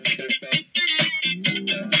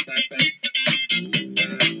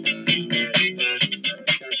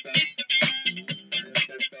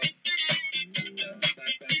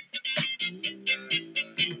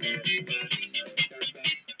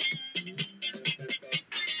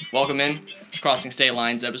Welcome in, Crossing State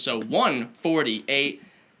Lines, episode 148.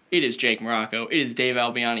 It is Jake Morocco. It is Dave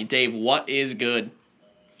Albiani. Dave, what is good?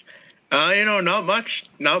 Not much.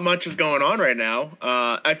 Not much is going on right now.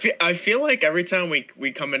 I feel like every time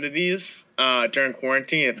we come into these during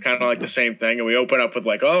quarantine, it's kind of like the same thing, and we open up with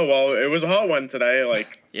like, oh well, it was a hot one today.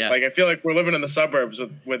 Like, Yeah. Like I feel like we're living in the suburbs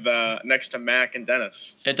with next to Mac and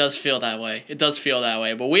Dennis. It does feel that way.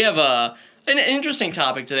 But we have an interesting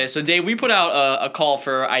topic today. So, Dave, we put out a call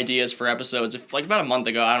for ideas for episodes like about a month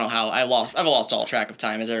ago. I don't know how I've lost all track of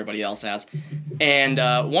time as everybody else has. And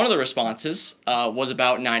one of the responses was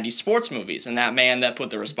about 90s sports movies. And that man that put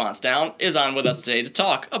the response down is on with us today to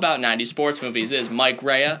talk about 90s sports movies. It is Mike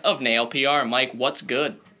Raia of Nail PR. Mike, what's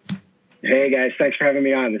good? Hey guys, thanks for having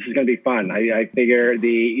me on. This is going to be fun. I figure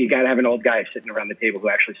you got to have an old guy sitting around the table who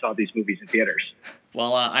actually saw these movies in theaters.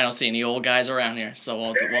 Well, I don't see any old guys around here, so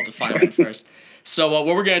we'll define that first. So what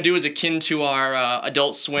we're going to do is akin to our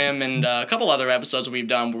Adult Swim and a couple other episodes we've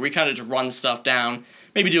done where we kind of just run stuff down,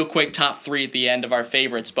 maybe do a quick top three at the end of our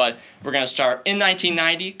favorites, but we're going to start in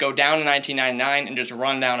 1990, go down to 1999, and just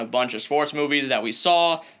run down a bunch of sports movies that we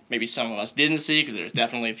saw, maybe some of us didn't see, because there's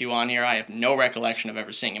definitely a few on here I have no recollection of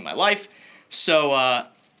ever seeing in my life. So,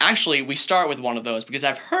 actually, we start with one of those, because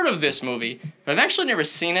I've heard of this movie, but I've actually never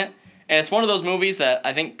seen it, and it's one of those movies that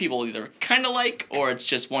I think people either kind of like, or it's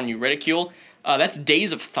just one you ridicule. That's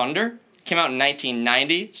Days of Thunder. Came out in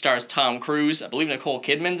 1990, stars Tom Cruise, I believe Nicole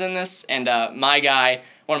Kidman's in this, and my guy,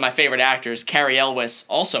 one of my favorite actors, Cary Elwes,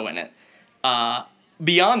 also in it.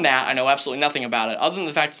 Beyond that, I know absolutely nothing about it, other than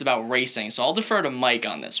the fact it's about racing, so I'll defer to Mike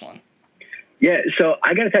on this one. Yeah, so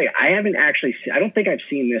I got to tell you, I don't think I've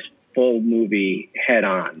seen this full movie head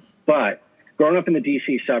on, but growing up in the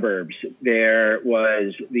DC suburbs, there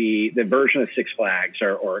was the version of Six Flags,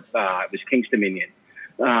 or it was King's Dominion,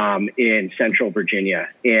 in Central Virginia,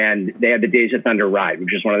 and they had the Days of Thunder ride,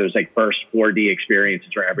 which is one of those like first 4D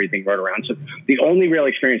experiences where everything rode around. So the only real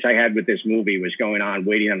experience I had with this movie was going on,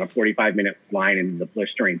 waiting on a 45-minute line in the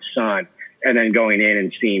blistering sun, and then going in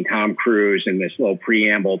and seeing Tom Cruise in this little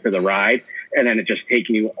preamble to the ride, and then it just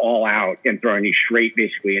taking you all out and throwing you straight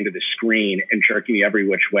basically into the screen and jerking you every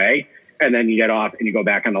which way, and then you get off and you go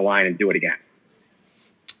back on the line and do it again.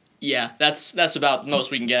 Yeah, that's about the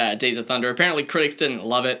most we can get out of Days of Thunder. Apparently, critics didn't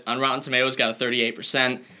love it. On Rotten Tomatoes, got a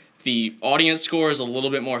 38%. The audience score is a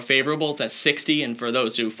little bit more favorable. It's at 60, and for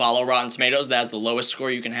those who follow Rotten Tomatoes, that's the lowest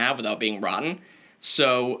score you can have without being rotten.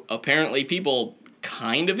 So apparently, people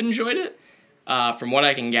kind of enjoyed it. From what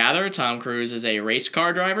I can gather, Tom Cruise is a race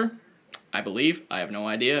car driver, I believe. I have no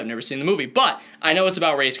idea. I've never seen the movie. But I know it's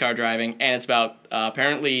about race car driving, and it's about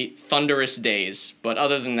apparently thunderous days. But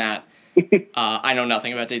other than that, I know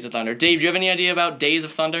nothing about Days of Thunder. Dave, do you have any idea about Days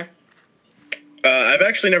of Thunder? I've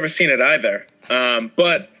actually never seen it either.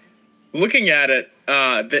 But looking at it,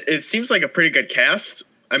 it seems like a pretty good cast.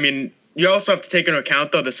 I mean, you also have to take into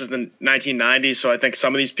account, though, this is the 1990s, so I think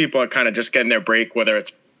some of these people are kind of just getting their break, whether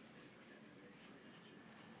it's...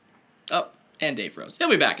 Oh, and Dave froze. He'll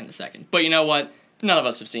be back in a second. But you know what? None of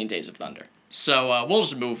us have seen Days of Thunder. So we'll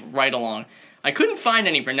just move right along. I couldn't find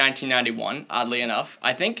any for 1991, oddly enough.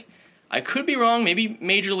 I think... I could be wrong. Maybe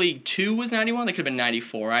Major League 2 was 91. They could have been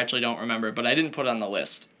 94. I actually don't remember, but I didn't put it on the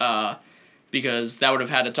list because that would have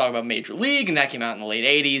had to talk about Major League, and that came out in the late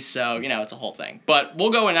 80s, so, it's a whole thing. But we'll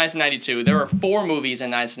go in 1992. There are 4 movies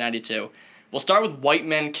in 1992. We'll start with White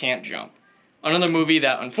Men Can't Jump, another movie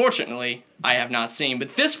that, unfortunately, I have not seen,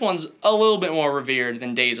 but this one's a little bit more revered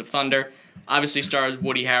than Days of Thunder. Obviously stars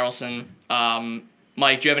Woody Harrelson.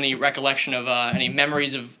 Mike, do you have any recollection of any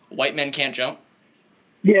memories of White Men Can't Jump?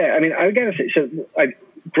 Yeah, I mean, I gotta say,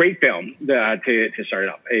 great film to start it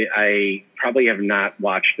off. I probably have not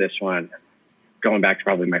watched this one going back to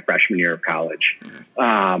probably my freshman year of college.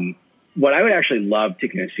 Mm-hmm. What I would actually love to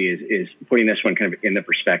kind of see is putting this one kind of in the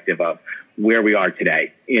perspective of where we are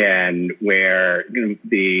today and where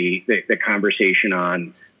the conversation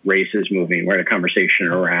on race is moving, where the conversation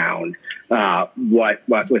around what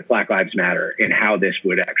with Black Lives Matter and how this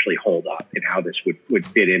would actually hold up and how this would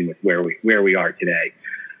fit in with where we are today.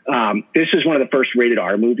 This is one of the first rated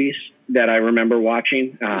R movies that I remember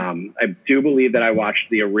watching. I do believe that I watched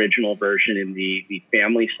the original version in the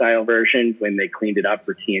family style version when they cleaned it up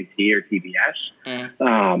for TNT or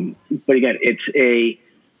TBS. But again,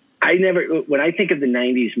 when I think of the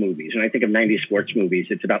 90s movies, when I think of 90s sports movies,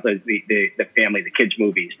 it's about the family, the kids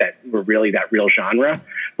movies that were really that real genre.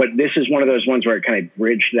 But this is one of those ones where it kind of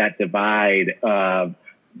bridged that divide of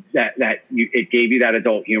it gave you that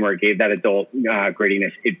adult humor, it gave that adult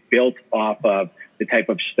grittiness. It built off of the type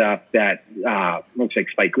of stuff that looks like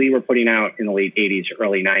Spike Lee were putting out in the late 80s,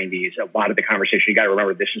 early 90s. A lot of the conversation, you got to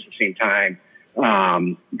remember, this is the same time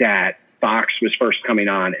that Fox was first coming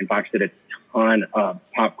on, and Fox did a ton of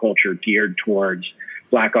pop culture geared towards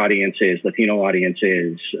Black audiences, Latino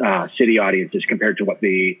audiences, city audiences, compared to what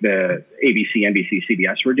the ABC, NBC,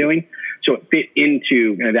 CBS were doing. So it fit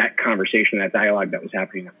into that conversation, that dialogue that was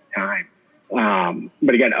happening at the time.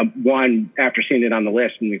 But again, one, after seeing it on the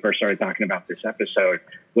list when we first started talking about this episode,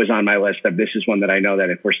 was on my list of, this is one that I know that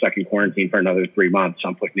if we're stuck in quarantine for another 3 months,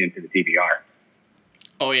 I'm putting into the DVR.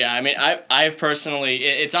 Oh yeah, I mean, I've personally,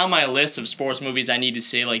 it's on my list of sports movies I need to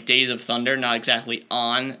see, like Days of Thunder, not exactly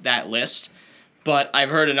on that list, but I've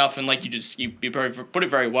heard enough, and like you put it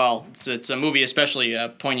very well. It's a movie especially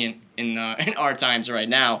poignant in our times right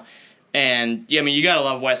now, and yeah, I mean, you gotta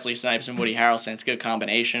love Wesley Snipes and Woody Harrelson. It's a good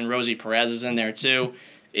combination. Rosie Perez is in there too.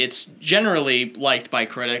 It's generally liked by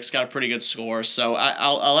critics. Got a pretty good score, so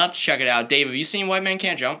I'll have to check it out. Dave, have you seen White Man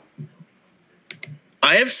Can't Jump?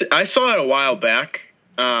 I saw it a while back.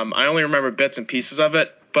 I only remember bits and pieces of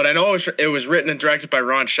it, but I know it was written and directed by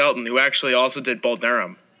Ron Shelton, who actually also did Bull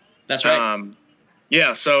Durham. That's right.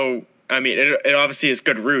 Yeah, so, I mean, it obviously has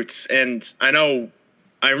good roots, and I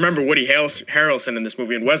remember Woody Harrelson in this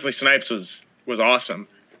movie, and Wesley Snipes was awesome.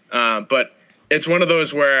 But it's one of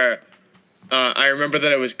those where I remember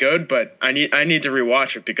that it was good, but I need to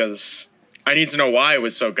rewatch it because I need to know why it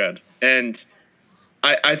was so good. And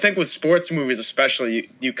I think with sports movies especially,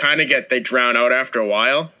 you kind of they drown out after a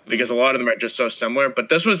while because a lot of them are just so similar. But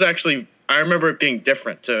this was actually, I remember it being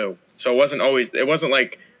different too. So it wasn't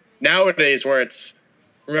like nowadays where it's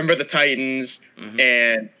Remember the Titans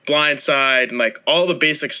and Blindside and like all the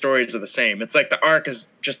basic stories are the same. It's like the arc is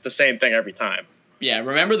just the same thing every time. Yeah,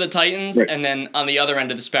 Remember the Titans, right. And then on the other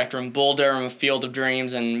end of the spectrum, Bull Durham, Field of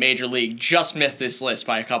Dreams, and Major League just missed this list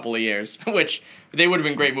by a couple of years, which they would have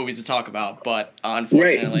been great movies to talk about, but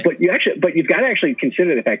unfortunately. Right, but you've got to actually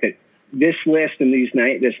consider the fact that this list and this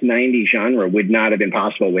 90s genre would not have been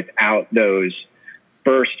possible without those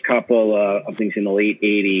first couple of things in the late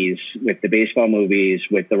 80s with the baseball movies,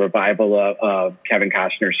 with the revival of Kevin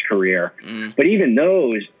Costner's career. But even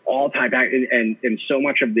those all tie back, and so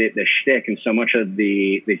much of the shtick and so much of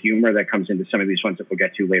the humor that comes into some of these ones that we'll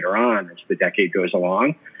get to later on as the decade goes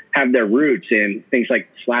along have their roots in things like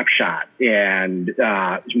Slapshot and some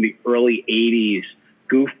of the early 80s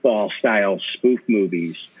goofball style spoof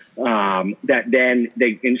movies. That then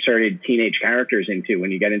they inserted teenage characters into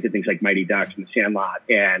when you get into things like Mighty Ducks and The Sandlot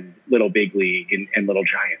and Little Big League and Little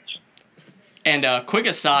Giants. And quick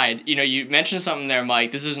aside, you mentioned something there,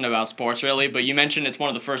 Mike. This isn't about sports really, but you mentioned it's one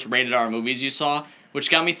of the first rated R movies you saw,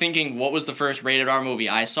 which got me thinking, what was the first rated R movie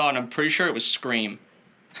I saw? And I'm pretty sure it was Scream.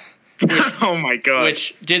 Oh my God.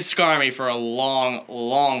 Which did scar me for a long,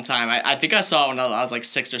 long time. I think I saw it when I was like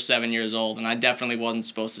 6 or 7 years old, and I definitely wasn't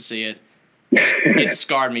supposed to see it. It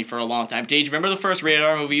scarred me for a long time. Dave, do you remember the first rated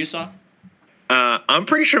R movie you saw? I'm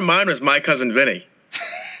pretty sure mine was My Cousin Vinny.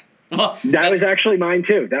 Well, that was actually mine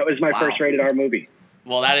too. That was my first rated R movie.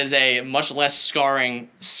 Well, that is a much less scarring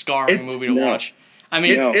movie to watch. I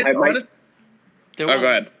mean,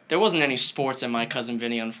 there wasn't any sports in My Cousin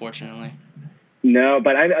Vinny, unfortunately. No,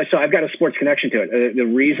 but I've got a sports connection to it. The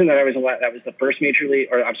reason that that was the first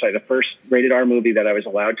the first rated R movie that I was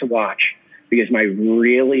allowed to watch, because are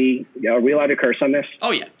we allowed to curse on this? Oh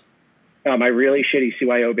yeah. My really shitty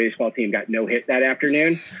CYO baseball team got no hit that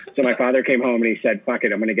afternoon. So my father came home and he said, "Fuck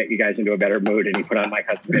it, I'm going to get you guys into a better mood." And he put on My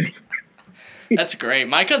Cousin Vinny. That's great.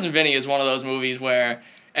 My Cousin Vinny is one of those movies where,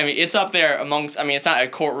 I mean, it's up there amongst, I mean, it's not a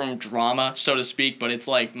courtroom drama, so to speak, but it's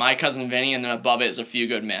like My Cousin Vinny, and then above it is A Few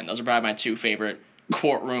Good Men. Those are probably my two favorite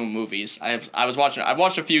courtroom movies. I've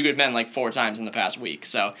watched A Few Good Men like 4 times in the past week.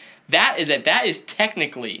 So that is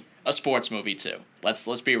technically a sports movie too.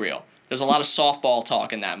 Let's be real. There's a lot of softball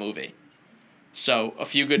talk in that movie. So A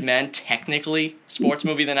Few Good Men, technically sports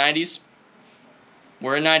movie of the 90s.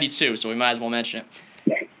 We're in 92, so we might as well mention it.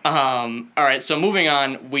 All right, so moving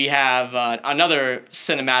on, we have another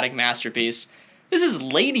cinematic masterpiece. This is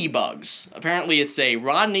Ladybugs. Apparently it's a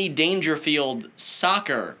Rodney Dangerfield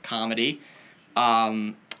soccer comedy.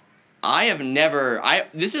 This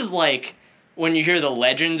is like when you hear the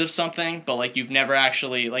legend of something, but like you've never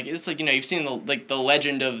actually, like, it's like, you've seen the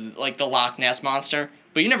legend of like the Loch Ness Monster,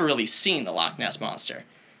 but you've never really seen the Loch Ness Monster.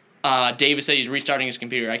 David said he's restarting his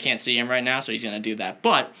computer. I can't see him right now, so he's going to do that.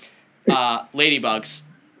 But Ladybugs.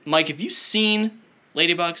 Mike, have you seen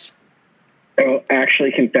Ladybugs? I'll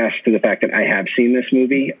actually confess to the fact that I have seen this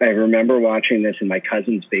movie. I remember watching this in my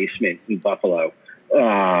cousin's basement in Buffalo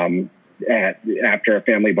after a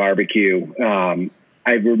family barbecue.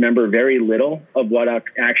 I remember very little of what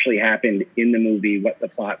actually happened in the movie, what the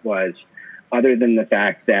plot was. other than the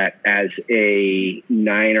fact that as a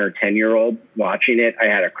 9 or 10-year-old watching it, I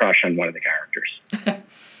had a crush on one of the characters.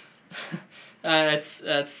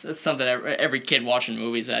 It's something every kid watching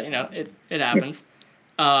movies that, it happens.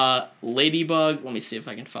 Ladybug, let me see if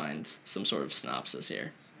I can find some sort of synopsis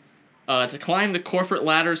here. To climb the corporate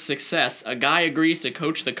ladder's success, a guy agrees to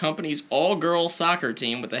coach the company's all-girls soccer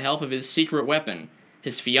team with the help of his secret weapon,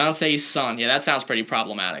 his fiance's son. Yeah, that sounds pretty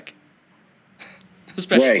problematic.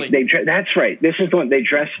 Especially. Right. That's right. This is the one. They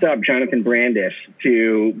dressed up Jonathan Brandis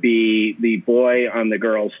to be the boy on the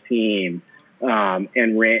girls' team, and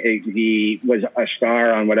he was a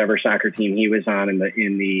star on whatever soccer team he was on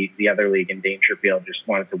in the other league in Dangerfield. Just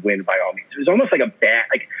wanted to win by all means. It was almost like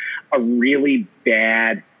a really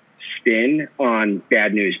bad spin on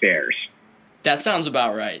Bad News Bears. That sounds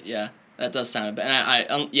about right. Yeah, that does sound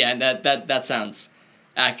bad. And that sounds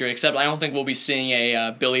accurate. Except I don't think we'll be seeing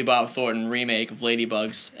a Billy Bob Thornton remake of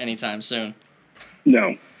Ladybugs anytime soon.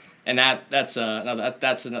 No. And that's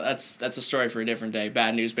a story for a different day.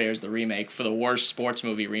 Bad News Bears, the remake for the worst sports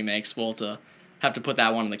movie remakes. We'll have to put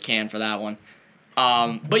that one in the can for that one.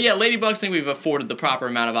 But yeah, Ladybugs, I think we've afforded the proper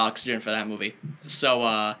amount of oxygen for that movie.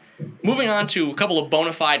 So moving on to a couple of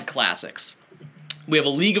bona fide classics. We have A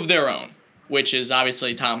League of Their Own, which is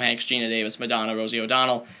obviously Tom Hanks, Gina Davis, Madonna, Rosie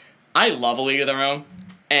O'Donnell. I love A League of Their Own,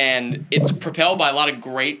 and it's propelled by a lot of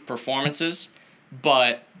great performances,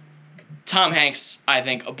 but Tom Hanks, I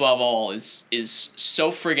think, above all, is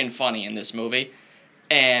so friggin' funny in this movie.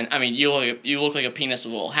 And, I mean, you look like a penis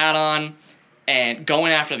with a little hat on, and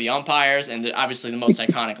going after the umpires, and obviously the most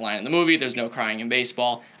iconic line in the movie, there's no crying in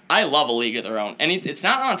baseball. I love A League of Their Own. And it's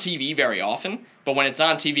not on TV very often, but when it's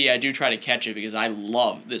on TV, I do try to catch it because I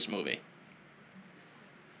love this movie.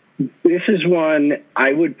 This is one,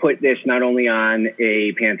 I would put this not only on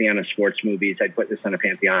a pantheon of sports movies, I'd put this on a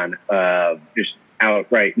pantheon of just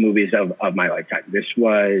outright movies of my lifetime. This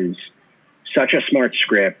was such a smart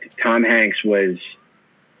script. Tom Hanks was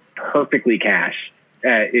perfectly cast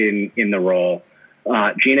in the role.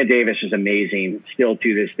 Gina Davis is amazing still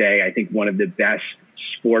to this day. I think one of the best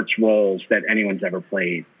sports roles that anyone's ever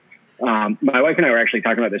played. My wife and I were actually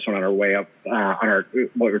talking about this one on our way up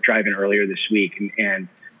what we're driving earlier this week, and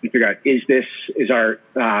we figured out, is our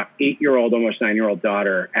 8-year-old, almost 9-year-old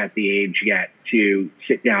daughter at the age yet to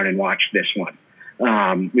sit down and watch this one?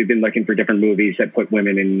 We've been looking for different movies that put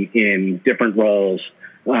women in different roles.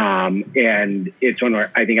 And it's one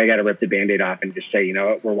where I think I got to rip the Band-Aid off and just say, you know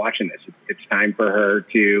what, we're watching this. It's time for her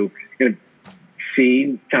to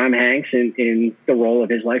see Tom Hanks in the role of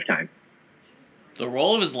his lifetime. The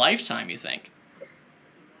role of his lifetime, you think?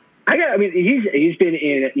 He's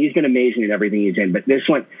been amazing in everything he's in, but this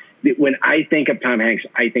one, when I think of Tom Hanks,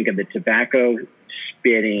 I think of the tobacco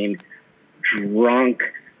spitting, drunk,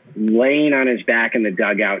 laying on his back in the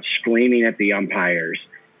dugout, screaming at the umpires,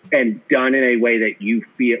 and done in a way that you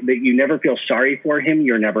never feel sorry for him.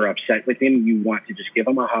 You're never upset with him. You want to just give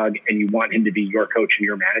him a hug, and you want him to be your coach and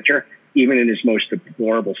your manager, even in his most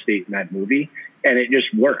deplorable state in that movie. And it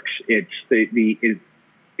just works. It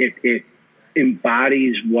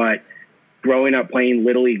embodies what growing up playing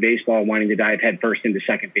Little League baseball, wanting to dive headfirst into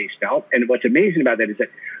second base felt. And what's amazing about that is that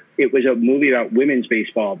it was a movie about women's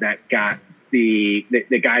baseball that got the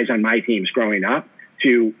guys on my teams growing up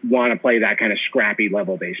to want to play that kind of scrappy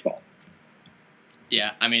level baseball.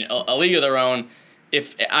 Yeah, I mean, A League of Their Own,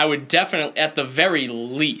 if I would definitely, at the very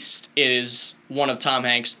least, it is one of Tom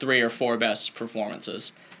Hanks' 3 or 4 best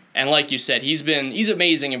performances. And like you said, he's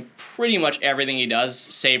amazing in pretty much everything he does,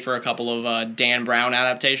 save for a couple of Dan Brown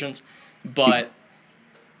adaptations. But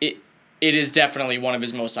it is definitely one of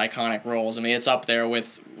his most iconic roles. I mean, it's up there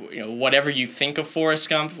with, whatever you think of Forrest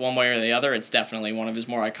Gump, one way or the other. It's definitely one of his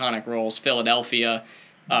more iconic roles. Philadelphia,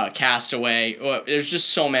 Castaway. There's just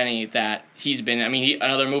so many that he's been. I mean,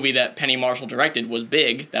 another movie that Penny Marshall directed was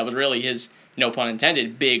Big. That was really his, no pun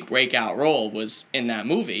intended, big breakout role was in that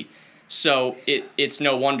movie. So it's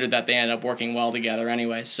no wonder that they ended up working well together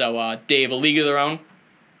anyway. So, Dave, A League of Their Own?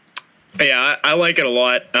 Yeah, I like it a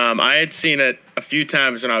lot. I had seen it a few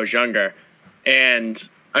times when I was younger. And,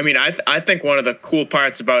 I mean, I think one of the cool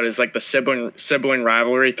parts about it is, like, the sibling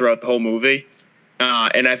rivalry throughout the whole movie.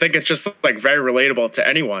 And I think it's just, like, very relatable to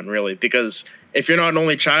anyone, really. Because if you're not an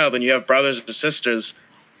only child and you have brothers or sisters,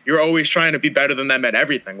 you're always trying to be better than them at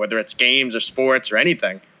everything, whether it's games or sports or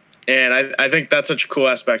anything. And I think that's such a cool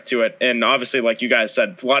aspect to it. And obviously, like you guys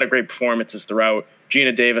said, a lot of great performances throughout.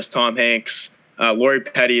 Gina Davis, Tom Hanks, Lori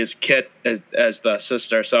Petty as Kit as the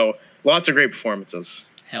sister. So lots of great performances.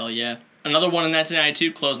 Hell yeah. Another one in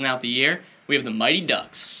 1992, closing out the year, we have the Mighty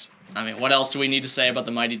Ducks. I mean, what else do we need to say about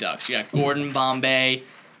the Mighty Ducks? You got Gordon Bombay.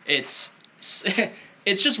 It's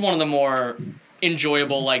it's just one of the more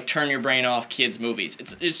enjoyable, like, turn your brain off kids movies.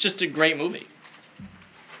 It's just a great movie.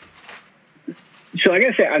 So I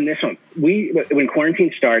gotta say on this one, when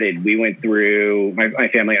quarantine started, we went through, my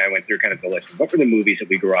family and I went through kind of the list of what were the movies that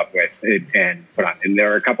we grew up with and put on. And there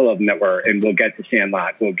were a couple of them that were, and we'll get to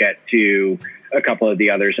Sandlot, we'll get to a couple of the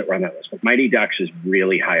others that were on that list. But Mighty Ducks is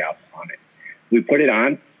really high up on it. We put it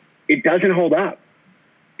on. It doesn't hold up.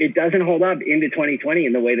 It doesn't hold up into 2020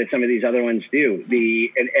 in the way that some of these other ones do.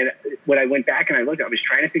 And when I went back and I looked, I was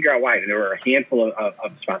trying to figure out why. And there were a handful of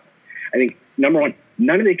spots. I think, number one,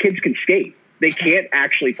 none of the kids can skate. They can't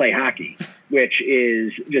actually play hockey, which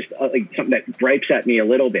is just like something that gripes at me a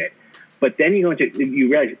little bit. But then you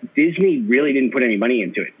realize Disney really didn't put any money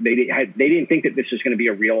into it. They didn't think that this was going to be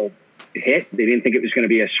a real hit. They didn't think it was going to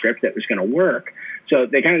be a script that was going to work. So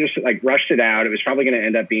they kind of just like rushed it out. It was probably going to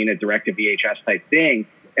end up being a direct-to-VHS type thing.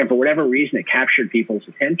 And for whatever reason, it captured people's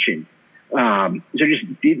attention. So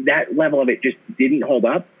that level of it just didn't hold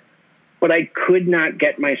up. But I could not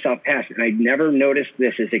get myself past it. And I never noticed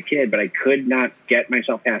this as a kid, but I could not get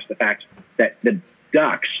myself past the fact that the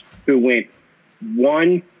Ducks, who went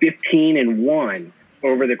 1-15-1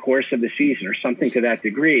 over the course of the season or something to that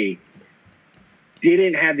degree,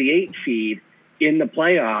 didn't have the 8 seed in the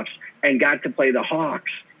playoffs and got to play the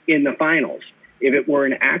Hawks in the finals. If it were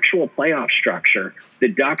an actual playoff structure, the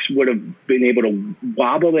Ducks would have been able to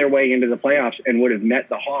wobble their way into the playoffs and would have met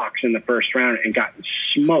the Hawks in the first round and gotten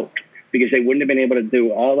smoked, because they wouldn't have been able to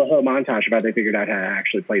do all the whole montage about they figured out how to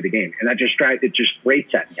actually play the game. And that just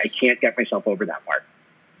grates at me. I can't get myself over that part.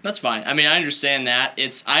 That's fine. I mean, I understand that.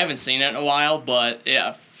 I haven't seen it in a while, but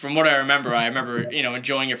yeah, from what I remember,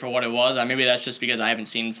 enjoying it for what it was. Maybe that's just because I haven't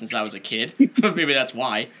seen it since I was a kid. Maybe that's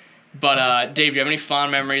why. But Dave, do you have any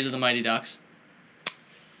fond memories of the Mighty Ducks?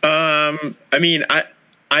 I mean,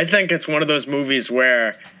 I think it's one of those movies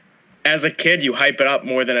where as a kid you hype it up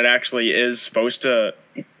more than it actually is supposed to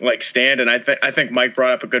like stand. And I think Mike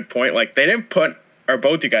brought up a good point. Like they didn't put, or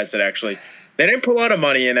both you guys did actually, they didn't put a lot of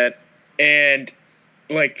money in it. And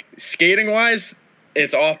like skating wise,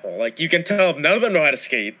 it's awful. Like you can tell none of them know how to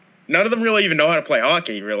skate. None of them really even know how to play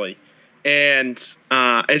hockey really. And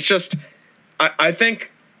it's just, I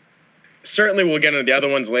think certainly we'll get into the other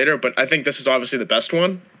ones later, but I think this is obviously the best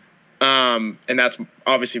one. And that's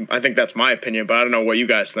obviously, I think that's my opinion, but I don't know what you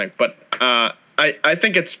guys think. But I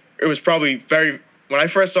think it was probably when I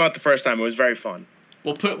first saw it the first time, it was very fun.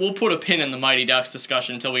 We'll put a pin in the Mighty Ducks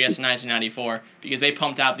discussion until we get to 1994, because they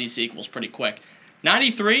pumped out these sequels pretty quick.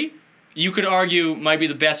 93, you could argue, might be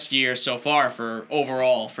the best year so far for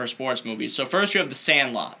sports movies. So first you have The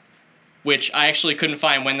Sandlot, which I actually couldn't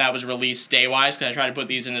find when that was released day-wise, because I tried to put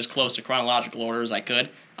these in as close to chronological order as I could.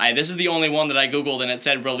 This is the only one that I Googled, and it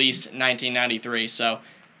said released 1993, so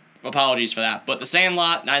apologies for that. But The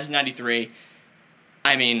Sandlot, 1993,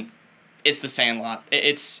 I mean, it's The Sandlot.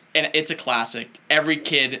 It's a classic. Every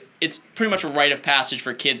kid, it's pretty much a rite of passage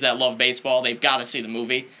for kids that love baseball. They've got to see the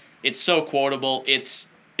movie. It's so quotable.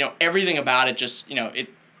 It's, everything about it just, it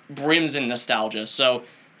brims in nostalgia. So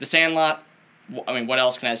The Sandlot, I mean, what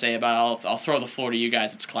else can I say about it? I'll throw the floor to you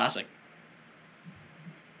guys. It's a classic.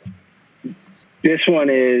 This one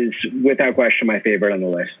is without question my favorite on the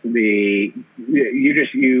list. You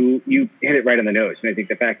hit it right on the nose, and I think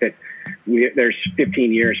the fact that there's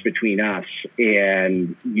 15 years between us,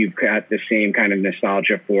 and you've got the same kind of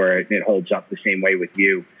nostalgia for it, and it holds up the same way with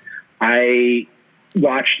you. I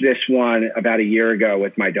watched this one about a year ago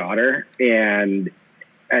with my daughter, and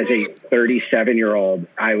as a 37-year-old,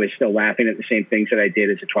 I was still laughing at the same things that I did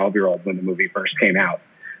as a 12-year-old when the movie first came out.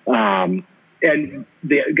 And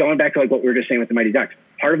going back to like what we were just saying with the Mighty Ducks,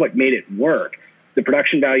 part of what made it work, the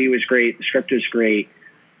production value was great, the script was great,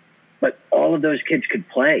 but all of those kids could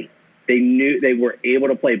play. They knew they were able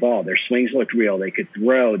to play ball. Their swings looked real. They could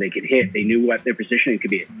throw. They could hit. They knew what their positioning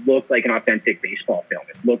could be. It looked like an authentic baseball film.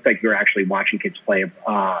 It looked like you were actually watching kids play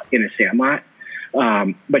in a sandlot.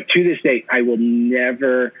 But to this day, I will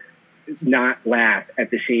never not laugh at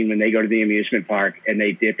the scene when they go to the amusement park and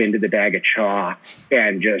they dip into the bag of chaw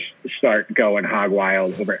and just start going hog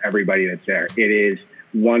wild over everybody that's there. It is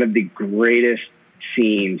one of the greatest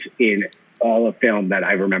scenes in all of film that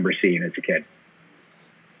I remember seeing as a kid.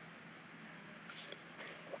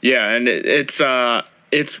 Yeah, and it's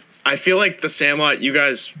I feel like The Sandlot, you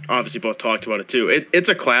guys obviously both talked about it too. It's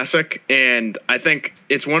a classic, and I think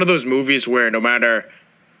it's one of those movies where no matter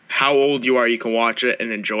how old you are, you can watch it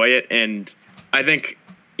and enjoy it. And I think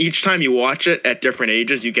each time you watch it at different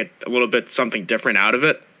ages, you get a little bit something different out of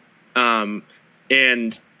it.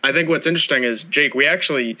 And I think what's interesting is, Jake, we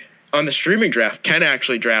actually, on the streaming draft, Ken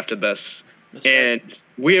actually drafted this. That's and right.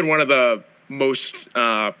 We had one of the most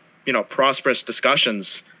prosperous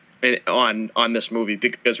discussions on this movie,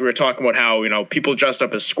 because we were talking about how people dressed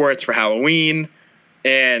up as squirts for Halloween,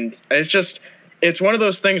 and it's one of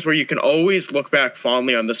those things where you can always look back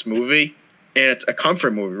fondly on this movie, and it's a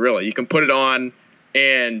comfort movie, really. You can put it on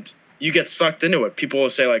and you get sucked into it. People will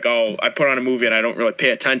say like, oh, I put on a movie and I don't really pay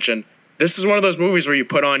attention. This is one of those movies where you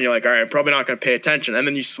put on, you're like, all right, I'm probably not going to pay attention, and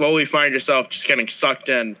then you slowly find yourself just getting sucked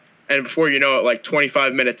in, and before you know it, like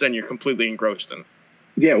 25 minutes in, you're completely engrossed in it.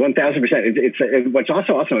 Yeah, 1,000%. It's what's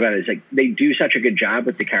also awesome about it is like they do such a good job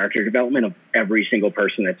with the character development of every single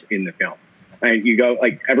person that's in the film. And you go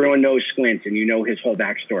like everyone knows Squint, and you know his whole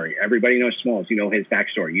backstory. Everybody knows Smalls, you know his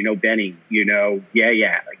backstory. You know Benny, you know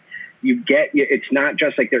Like it's not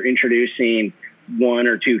just like they're introducing one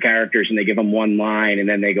or two characters and they give them one line and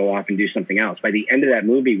then they go off and do something else. By the end of that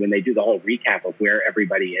movie, when they do the whole recap of where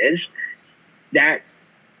everybody is, that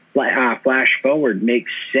flash forward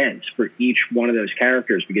makes sense for each one of those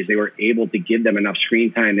characters because they were able to give them enough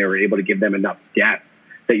screen time. They were able to give them enough depth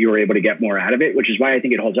that you were able to get more out of it, which is why I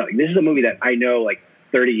think it holds up. This is a movie that I know like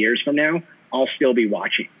 30 years from now, I'll still be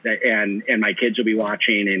watching and my kids will be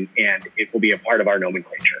watching and it will be a part of our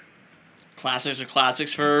nomenclature. Classics are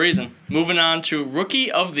classics for a reason. Moving on to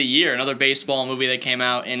Rookie of the Year, another baseball movie that came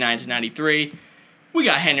out in 1993. We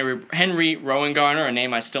got Henry Rowengartner, a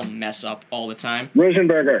name I still mess up all the time.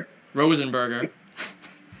 Rosenberger.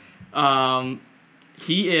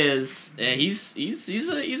 He is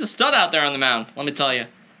he's a stud out there on the mound. Let me tell you,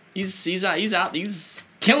 he's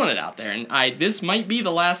killing it out there. And this might be the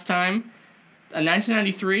last time.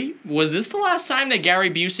 1993 was this the last time that Gary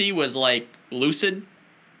Busey was like lucid?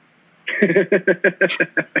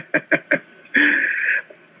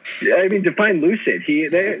 I mean, define lucid.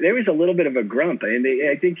 There was a little bit of a grump, and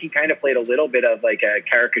I think he kind of played a little bit of like a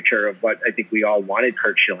caricature of what I think we all wanted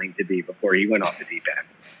Kurt Schilling to be before he went off the deep end.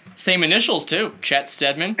 Same initials too. Chet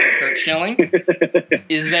Steadman, Kurt Schilling.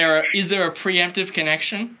 Is there a preemptive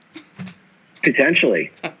connection?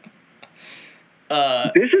 Potentially.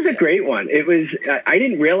 This is a great one. It was. I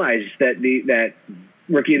didn't realize that that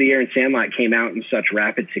Rookie of the Year and Sandlot came out in such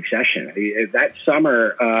rapid succession. That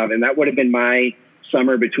summer, and that would have been my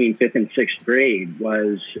summer between 5th and 6th grade,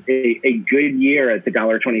 was a good year at the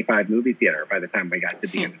 $1.25 movie theater by the time I got to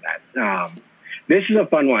the end of that. This is a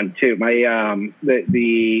fun one too. My and at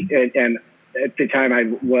the time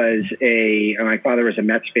my father was a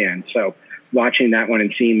Mets fan, so watching that one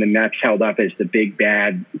and seeing the Mets held up as the big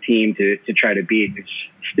bad team to try to beat, it's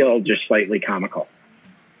still just slightly comical.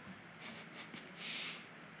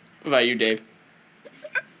 What about you, Dave?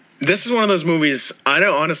 This is one of those movies, I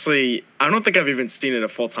don't think I've even seen it a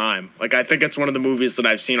full time. Like, I think it's one of the movies that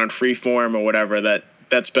I've seen on Freeform or whatever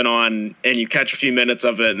that's been on, and you catch a few minutes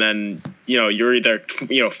of it, and then, you're either,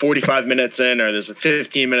 45 minutes in or there's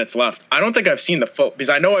 15 minutes left. I don't think I've seen the full, because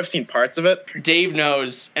I know I've seen parts of it. Dave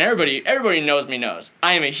knows, and everybody knows me knows,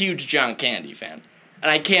 I am a huge John Candy fan. And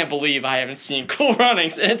I can't believe I haven't seen Cool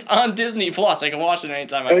Runnings, and it's on Disney Plus. I can watch it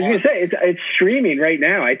anytime I want. I was going to say, it's streaming right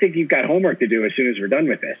now. I think you've got homework to do as soon as we're done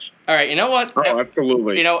with this. All right, you know what? Oh,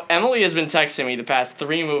 absolutely. Emily has been texting me the past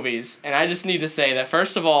 3 movies, and I just need to say that,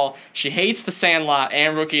 first of all, she hates The Sandlot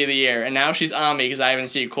and Rookie of the Year, and now she's on me because I haven't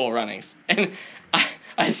seen Cool Runnings. And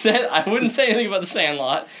I said I wouldn't say anything about The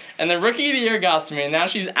Sandlot, and then Rookie of the Year got to me, and now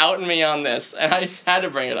she's outing me on this, and I just had to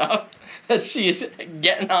bring it up, that she is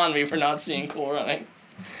getting on me for not seeing Cool Runnings.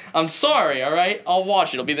 I'm sorry, all right? I'll watch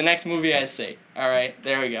it. It'll be the next movie I see. All right,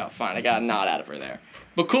 there we go. Fine, I got a nod out of her there.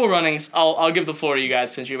 But Cool Runnings, I'll give the floor to you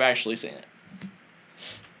guys since you've actually seen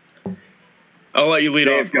it. I'll let you lead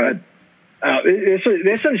off. Go ahead.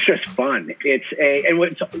 This one's just fun. And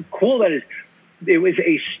what's cool that is, it was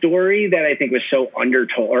a story that I think was so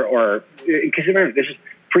undertold, or because remember, this is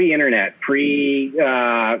pre-internet,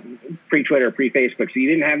 pre-Twitter, pre-Facebook, so you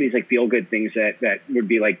didn't have these like feel-good things that would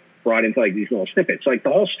be like brought into like these little snippets. Like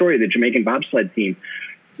the whole story of the Jamaican bobsled team,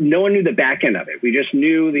 no one knew the back end of it. We just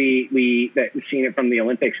knew that seeing it from the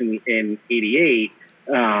Olympics in '88,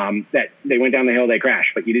 that they went down the hill, they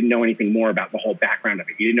crashed, but you didn't know anything more about the whole background of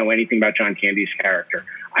it. You didn't know anything about John Candy's character.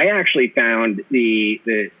 I actually found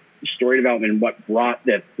the story development and what brought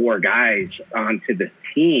the 4 guys onto the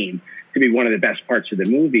team to be one of the best parts of the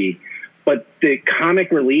movie. But the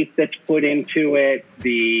comic relief that's put into it,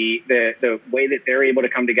 the way that they're able to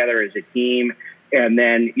come together as a team, and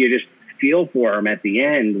then you just feel for them at the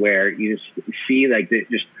end, where you just see like the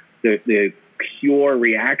pure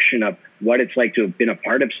reaction of what it's like to have been a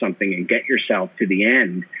part of something and get yourself to the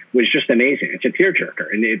end, was just amazing. It's a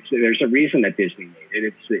tearjerker, and there's a reason that Disney made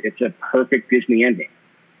it. It's a perfect Disney ending.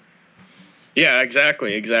 Yeah,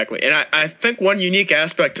 exactly. And I think one unique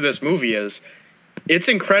aspect to this movie is it's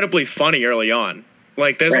incredibly funny early on.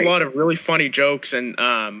 Like, there's Right. a lot of really funny jokes, and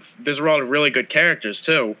there's a lot of really good characters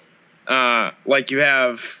too. Like you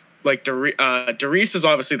have like Darius is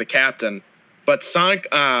obviously the captain, but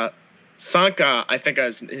Sanka, I think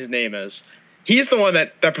his name is. He's the one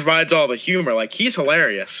that provides all the humor. Like, he's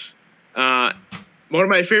hilarious. One of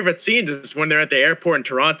my favorite scenes is when they're at the airport in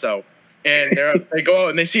Toronto, and they go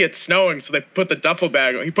out and they see it's snowing, so they put the duffel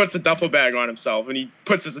bag. He puts the duffel bag on himself, and he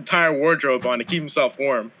puts his entire wardrobe on to keep himself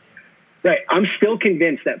warm. Right. I'm still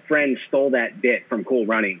convinced that Friends stole that bit from Cool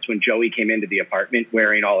Runnings when Joey came into the apartment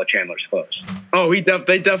wearing all of Chandler's clothes. Oh,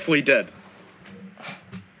 they definitely did.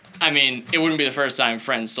 I mean, it wouldn't be the first time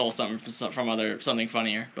Friends stole something from something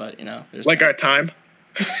funnier, but there's Like our time.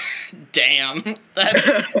 Damn,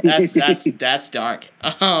 that's dark.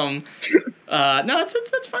 No,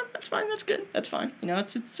 that's fine. That's fine. That's good. That's fine.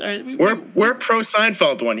 It's all right. We're pro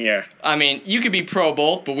Seinfeld one here. I mean, you could be pro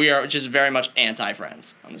both, but we are just very much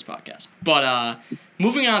anti-Friends on this podcast. But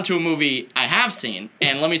moving on to a movie I have seen,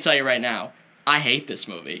 and let me tell you right now, I hate this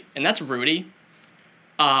movie, and that's Rudy.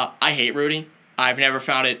 I hate Rudy. I've never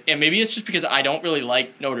found it, and maybe it's just because I don't really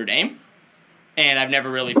like Notre Dame, and I've never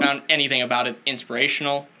really found anything about it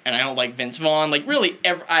inspirational, and I don't like Vince Vaughn. Like, really,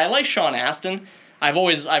 I like Sean Astin. I've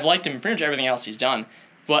liked him in pretty much everything else he's done,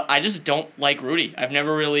 but I just don't like Rudy.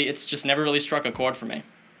 It's just never really struck a chord for me.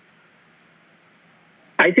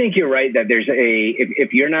 I think you're right that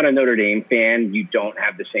if you're not a Notre Dame fan, you don't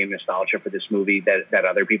have the same nostalgia for this movie that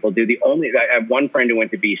other people do. I have one friend who went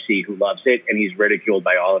to BC who loves it, and he's ridiculed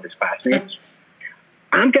by all of his classmates.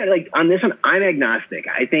 I'm kind of like, on this one, I'm agnostic.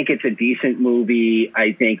 I think it's a decent movie.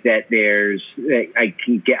 I think that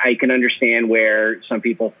I can understand where some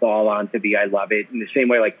people fall onto I love it in the same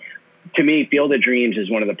way. Like, to me, Field of Dreams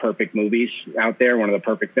is one of the perfect movies out there, one of the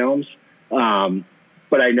perfect films.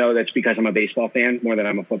 But I know that's because I'm a baseball fan more than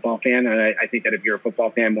I'm a football fan. And I think that if you're a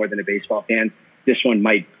football fan more than a baseball fan, this one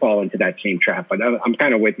might fall into that same trap. But I'm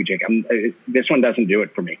kind of with you, Jake. This one doesn't do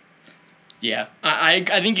it for me. Yeah, I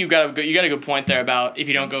think you got a good point there about if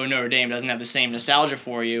you don't go to Notre Dame, it doesn't have the same nostalgia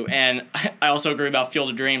for you. And I also agree about Field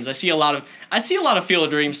of Dreams. I see a lot of Field of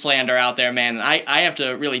Dreams slander out there, man. And I have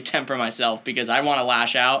to really temper myself because I want to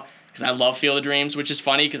lash out because I love Field of Dreams, which is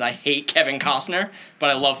funny because I hate Kevin Costner, but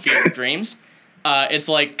I love Field of Dreams. It's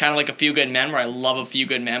kind of like A Few Good Men, where I love A Few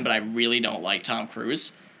Good Men, but I really don't like Tom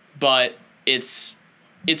Cruise. But it's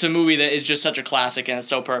a movie that is just such a classic and it's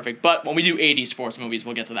so perfect. But when we do 80s sports movies,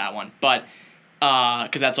 we'll get to that one. But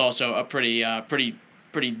because that's also a pretty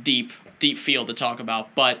deep field to talk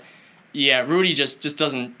about. But yeah, Rudy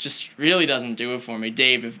just really doesn't do it for me.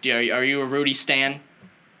 Dave, are you a Rudy stan?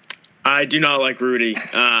 I do not like Rudy.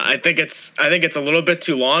 I think it's a little bit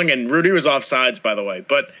too long, and Rudy was offsides, by the way.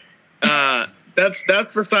 But that's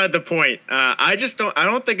beside the point. I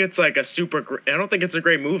don't think it's like I don't think it's a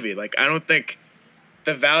great movie. Like, I don't think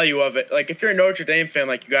the value of it. Like, if you're a Notre Dame fan,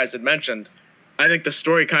 like you guys had mentioned, I think the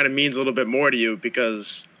story kind of means a little bit more to you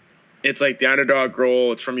because it's like the underdog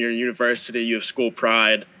role. It's from your university. You have school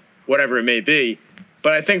pride, whatever it may be.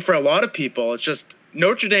 But I think for a lot of people, it's just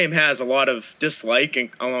Notre Dame has a lot of dislike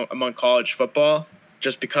among college football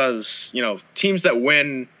just because, teams that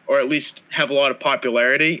win or at least have a lot of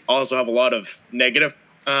popularity also have a lot of negative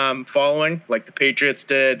following, like the Patriots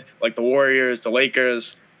did, like the Warriors, the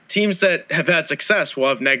Lakers. Teams that have had success will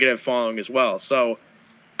have negative following as well. So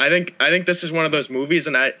I think this is one of those movies,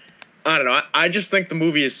 and I don't know. I just think the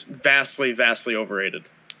movie is vastly, vastly overrated.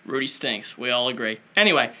 Rudy stinks. We all agree.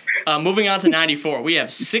 Anyway, moving on to 94. We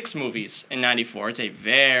have 6 movies in 94. It's a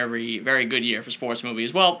very, very good year for sports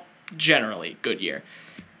movies. Well, generally good year.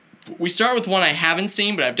 We start with one I haven't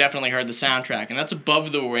seen, but I've definitely heard the soundtrack, and that's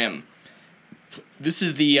Above the Rim. This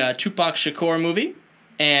is the Tupac Shakur movie,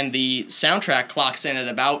 and the soundtrack clocks in at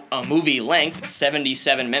about a movie length,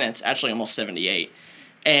 77 minutes, actually almost 78.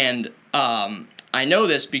 And I know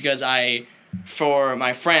this because for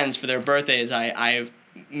my friends, for their birthdays, I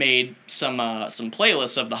made some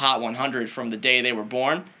playlists of the Hot 100 from the day they were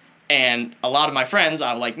born. And a lot of my friends,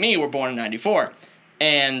 like me, were born in 94.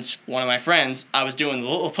 And one of my friends, I was doing the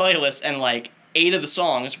little playlist, and 8 of the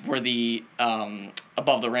songs were the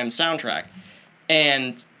Above the Rim soundtrack.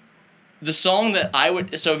 And the song that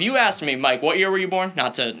so if you asked me, Mike, what year were you born?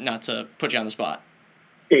 Not to put you on the spot.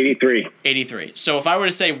 83. 83. So if I were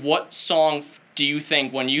to say, what song do you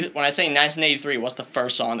think when I say 1983, what's the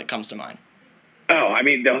first song that comes to mind? Oh, I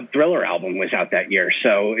mean, the Thriller album was out that year,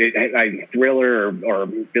 so Thriller or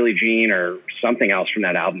Billie Jean or something else from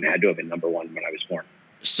that album had to have been number 1 when I was born.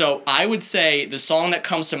 So I would say the song that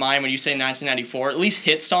comes to mind when you say 1994, at least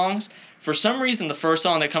hit songs. For some reason, the first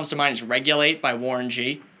song that comes to mind is "Regulate" by Warren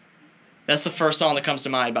G. That's the first song that comes to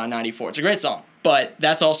mind about 94. It's a great song, but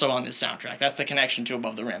that's also on this soundtrack. That's the connection to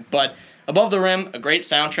Above the Rim. But Above the Rim, a great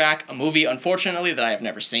soundtrack, a movie, unfortunately, that I have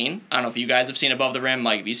never seen. I don't know if you guys have seen Above the Rim.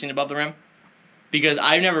 Mike, have you seen Above the Rim? Because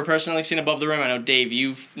I've never personally seen Above the Rim. I know, Dave,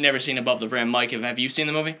 you've never seen Above the Rim. Mike, have you seen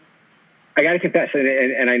the movie? I got to confess,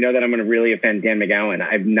 and I know that I'm going to really offend Dan McGowan.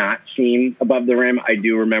 I've not seen Above the Rim. I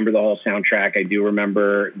do remember the whole soundtrack. I do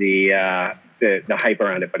remember the hype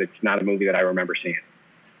around it, but it's not a movie that I remember seeing.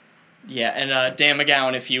 Yeah, and Dan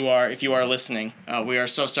McGowan, if you are listening, we are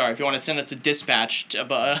so sorry. If you want to send us a dispatch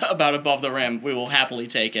about Above the Rim, we will happily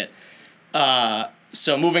take it.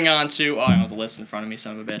 So moving on to... Oh, I don't have the list in front of me,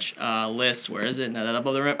 son of a bitch. List, where is it? No, that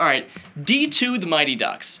Above the Rim. All right, D2, The Mighty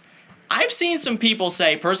Ducks. I've seen some people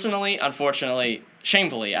say, personally, unfortunately,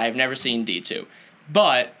 shamefully, I have never seen D2.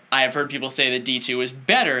 But I have heard people say that D2 is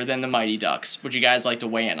better than The Mighty Ducks. Would you guys like to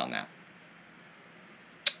weigh in on that?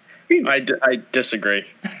 I disagree.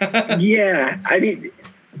 Yeah, I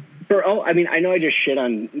mean, I know I just shit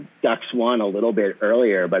on Ducks 1 a little bit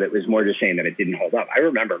earlier, but it was more just saying that it didn't hold up. I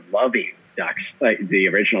remember loving Ducks, like the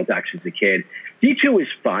original Ducks as a kid. D2 was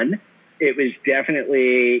fun. It was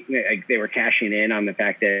definitely, like, they were cashing in on the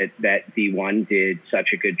fact that D1 did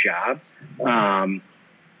such a good job.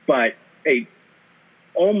 But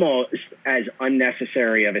almost as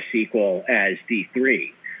unnecessary of a sequel as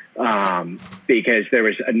D3. Because there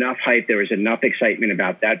was enough hype, there was enough excitement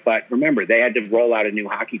about that. But remember, they had to roll out a new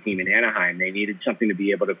hockey team in Anaheim. They needed something to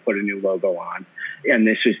be able to put a new logo on, and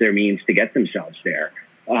this was their means to get themselves there.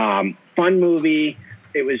 Fun movie.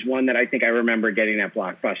 It was one that I think I remember getting at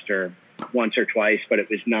Blockbuster once or twice, but it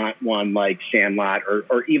was not one like Sandlot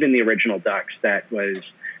or even the original Ducks that was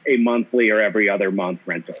a monthly or every other month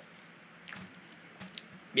rental.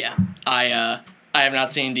 Yeah, I have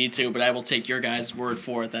not seen D2, but I will take your guys' word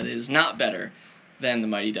for it that it is not better than the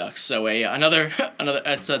Mighty Ducks. So another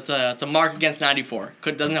it's a mark against 94.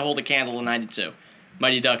 Doesn't hold a candle to 92.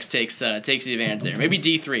 Mighty Ducks takes the advantage there. Maybe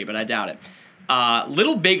D3, but I doubt it.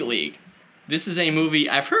 Little Big League. This is a movie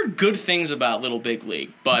I've heard good things about. Little Big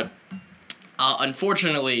League, but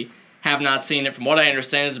unfortunately have not seen it. From what I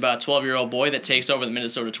understand, it's about a 12-year-old boy that takes over the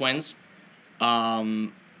Minnesota Twins.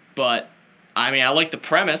 But I mean, I like the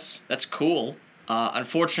premise. That's cool.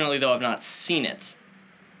 Unfortunately, though, I've not seen it.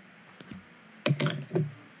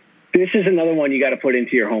 This is another one you got to put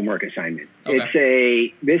into your homework assignment.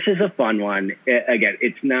 Okay. This is a fun one. Again,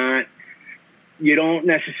 it's not, you don't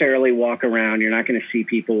necessarily walk around. You're not going to see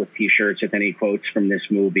people with T-shirts with any quotes from this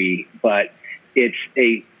movie, but it's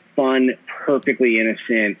a fun, perfectly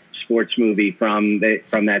innocent sports movie from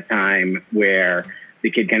that time where the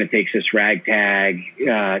kid kind of takes this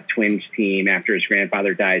ragtag Twins team after his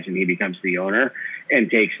grandfather dies and he becomes the owner and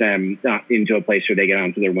takes them into a place where they get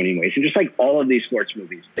onto their winning ways. And just like all of these sports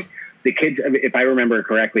movies, the kids, if I remember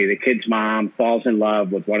correctly, the kid's mom falls in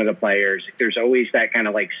love with one of the players. There's always that kind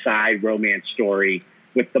of like side romance story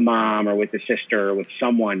with the mom or with the sister or with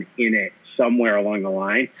someone in it somewhere along the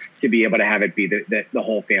line to be able to have it be the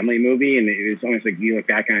whole family movie. And it's almost like you look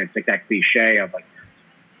back on it, it's like that cliche of like,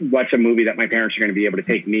 what's a movie that my parents are going to be able to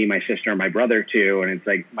take me, my sister, and my brother to? And it's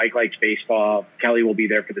like, Mike likes baseball. Kelly will be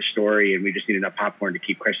there for the story, and we just need enough popcorn to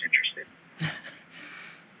keep Chris interested.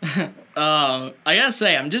 I gotta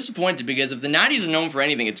say, I'm disappointed because if the 90s are known for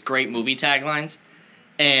anything, it's great movie taglines.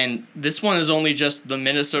 And this one is only just the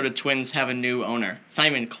Minnesota Twins have a new owner. It's not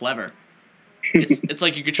even clever. It's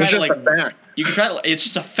like you could try to like, it's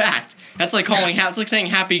just a fact. That's like it's like saying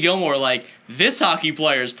Happy Gilmore, like, this hockey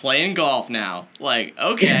player is playing golf now. Like,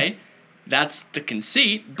 okay, that's the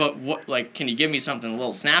conceit, but what, like, can you give me something a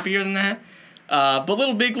little snappier than that? But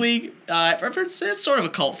Little Big League, it's sort of a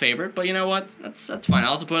cult favorite, but you know what? That's fine.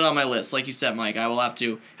 I'll have to put it on my list. Like you said, Mike, I will have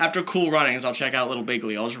to, after Cool Runnings, I'll check out Little Big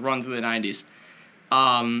League. I'll just run through the 90s.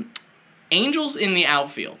 Angels in the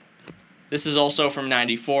Outfield. This is also from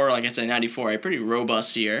 94. Like I said, 94, a pretty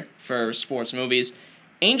robust year for sports movies.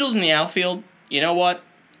 Angels in the Outfield, you know what?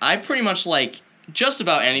 I pretty much like just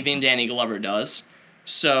about anything Danny Glover does.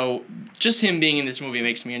 So just him being in this movie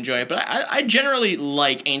makes me enjoy it. But I generally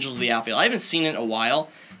like Angels in the Outfield. I haven't seen it in a while,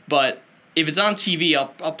 but if it's on TV,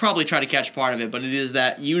 I'll probably try to catch part of it. But it is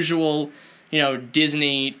that usual,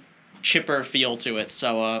 Disney chipper feel to it.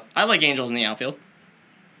 So I like Angels in the Outfield.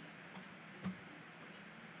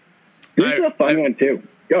 This is a fun one, too.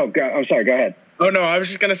 I'm sorry, go ahead. Oh, no, I was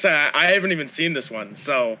just going to say, I haven't even seen this one,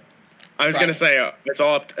 so I was going to say, it's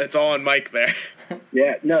all on Mike there.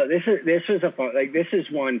 Yeah, no, this is a fun, like, this is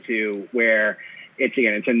one, too, where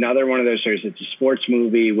it's another one of those stories. It's a sports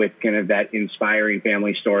movie with kind of that inspiring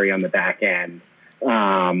family story on the back end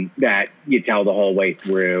that you tell the whole way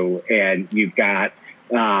through, and you've got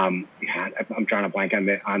I'm drawing a blank on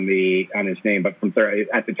his name, but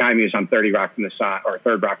at the time he was on 30 Rock from the Sun or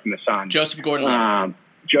Third Rock from the Sun. Joseph Gordon-Levitt.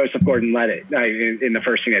 Joseph Gordon-Levitt in the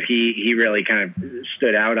first thing that he really kind of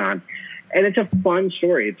stood out on, and it's a fun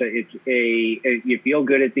story. You feel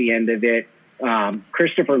good at the end of it.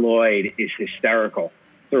 Christopher Lloyd is hysterical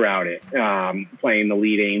throughout it, playing the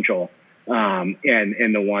lead angel. And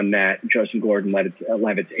the one that Joseph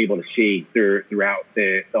Gordon-Levitt's able to see throughout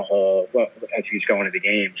the whole as he's going to the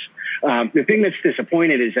games. The thing that's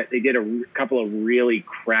disappointed is that they did a couple of really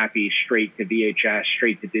crappy straight to VHS,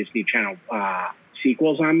 straight to Disney Channel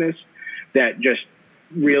sequels on this that just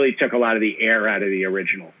really took a lot of the air out of the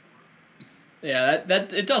original. Yeah,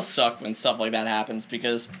 that it does suck when stuff like that happens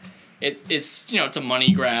because it's it's a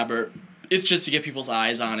money grab or it's just to get people's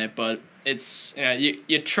eyes on it, but it's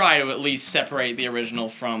you try to at least separate the original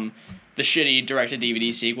from the shitty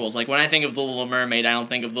direct-to-DVD sequels. Like when I think of The Little Mermaid, I don't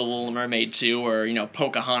think of The Little Mermaid 2 or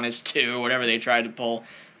Pocahontas 2 or whatever they tried to pull.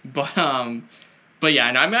 But yeah,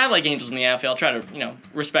 I mean I like Angels in the Outfield. I'll try to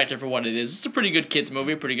respect it for what it is. It's a pretty good kids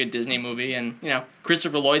movie, a pretty good Disney movie, and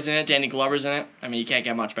Christopher Lloyd's in it, Danny Glover's in it. I mean you can't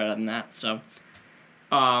get much better than that. So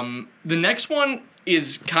the next one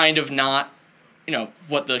is kind of not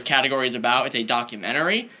what the category is about. It's a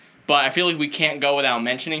documentary. But I feel like we can't go without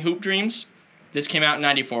mentioning Hoop Dreams. This came out in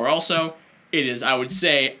 94 also. It is, I would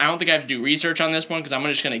say, I don't think I have to do research on this one because I'm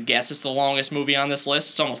just going to guess it's the longest movie on this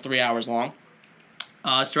list. It's almost 3 hours long.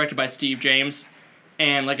 It's directed by Steve James.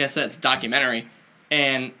 And like I said, it's a documentary.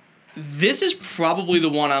 And this is probably the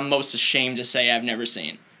one I'm most ashamed to say I've never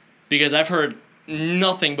seen. Because I've heard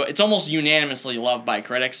nothing but, it's almost unanimously loved by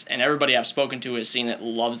critics. And everybody I've spoken to has seen it,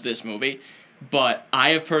 loves this movie. But I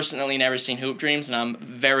have personally never seen Hoop Dreams, and I'm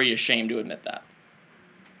very ashamed to admit that.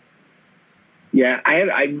 Yeah,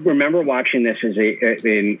 I remember watching this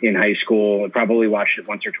in high school. I probably watched it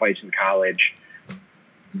once or twice in college.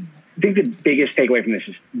 I think the biggest takeaway from this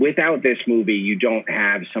is without this movie, you don't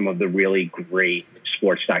have some of the really great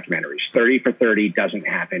sports documentaries. 30 for 30 doesn't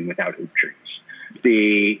happen without Hoop Dreams.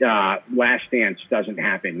 The Last Dance doesn't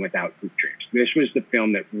happen without Hoop Dreams. This was the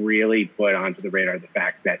film that really put onto the radar the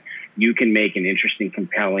fact that you can make an interesting,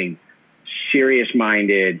 compelling,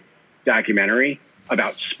 serious-minded documentary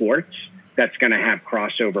about sports that's going to have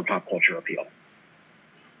crossover pop culture appeal.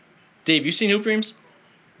 Dave, you seen Hoop Dreams?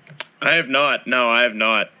 I have not. No, I have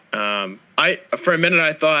not. For a minute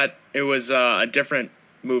I thought it was a different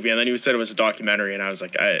movie, and then you said it was a documentary, and I was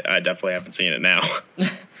like, I definitely haven't seen it now.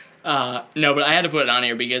 No, but I had to put it on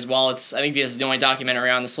here because I think this is the only documentary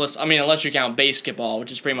on this list. I mean, unless you count Basketball,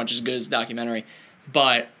 which is pretty much as good as a documentary,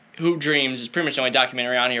 but Hoop Dreams is pretty much the only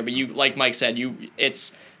documentary on here. But like Mike said,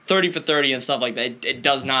 it's 30 for 30 and stuff like that. It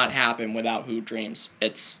does not happen without Hoop Dreams.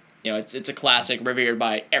 It's a classic revered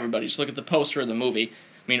by everybody. Just look at the poster of the movie.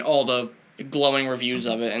 I mean, all the glowing reviews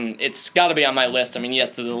of it, and it's got to be on my list. I mean,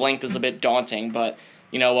 yes, the length is a bit daunting, but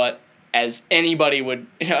you know what? As anybody would,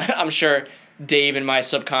 I'm sure Dave in my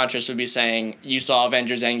subconscious would be saying, you saw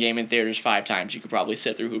Avengers Endgame in theaters 5 times. You could probably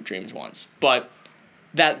sit through Hoop Dreams once. But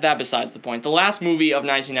that besides the point. The last movie of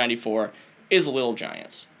 1994 is Little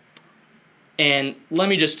Giants. And let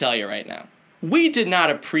me just tell you right now, we did not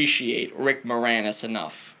appreciate Rick Moranis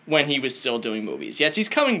enough when he was still doing movies. Yes, he's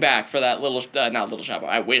coming back for that not Little Shop of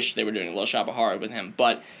I wish they were doing Little Shop of Horror with him,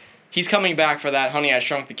 but he's coming back for that Honey, I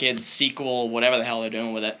Shrunk the Kids sequel, whatever the hell they're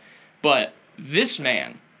doing with it. But this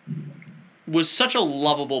man was such a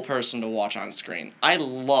lovable person to watch on screen. I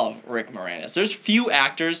love Rick Moranis. There's few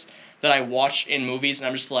actors that I watch in movies and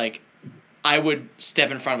I'm just like, I would step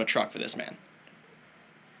in front of a truck for this man.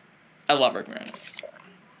 I love Rick Moranis.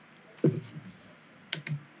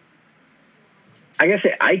 I guess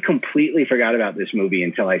I completely forgot about this movie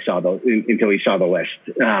until we saw the list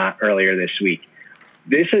earlier this week.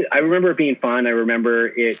 I remember it being fun. I remember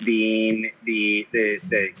it being the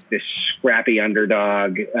scrappy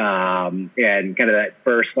underdog and kind of that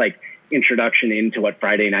first introduction into what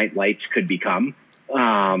Friday Night Lights could become.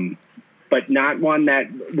 But not one that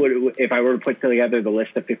would, if I were to put together the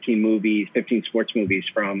list of 15 sports movies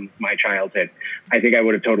from my childhood, I think I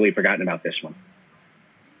would have totally forgotten about this one.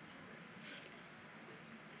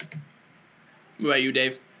 What about you,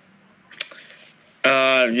 Dave?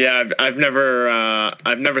 Yeah, I've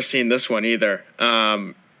never seen this one either.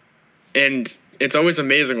 And it's always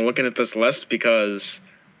amazing looking at this list because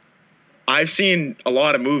I've seen a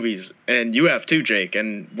lot of movies, and you have too, Jake.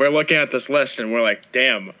 And we're looking at this list, and we're like,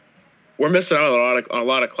 damn, we're missing out on a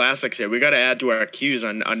lot of classics here. We got to add to our queues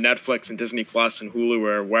on Netflix and Disney Plus and Hulu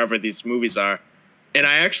or wherever these movies are. And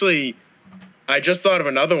I just thought of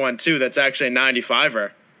another one too that's actually a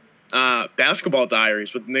 95er. Basketball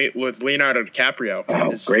Diaries with Leonardo DiCaprio.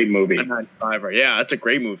 Oh, great movie. A 95. Yeah, that's a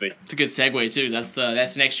great movie. It's a good segue too. That's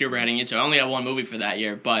the next year we're heading into. I only have one movie for that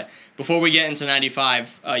year, but before we get into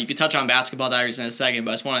 95, you could touch on Basketball Diaries in a second,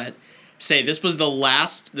 but I just want to say this was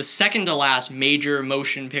the second to last major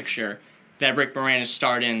motion picture that Rick Moranis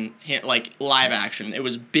starred in, like live action. It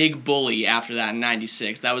was Big Bully after that in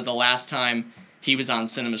 96. That was the last time he was on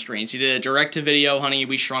cinema screens. He did a direct-to-video Honey,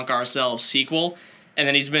 We Shrunk Ourselves sequel, and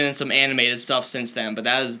then he's been in some animated stuff since then. But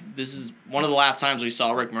this is one of the last times we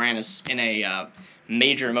saw Rick Moranis in a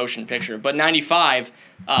major motion picture. But 95,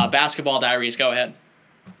 Basketball Diaries, go ahead.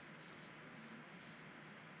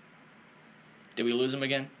 Did we lose him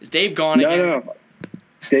again? Is Dave gone again? No.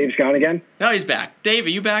 Dave's gone again? No, he's back. Dave, are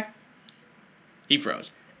you back? He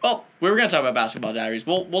froze. Well, we were going to talk about Basketball Diaries.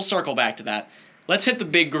 We'll circle back to that. Let's hit the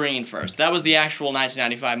Big Green first. That was the actual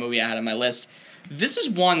 1995 movie I had on my list. This is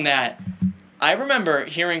one that I remember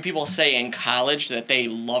hearing people say in college that they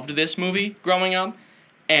loved this movie growing up.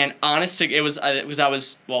 And it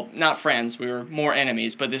was not friends, we were more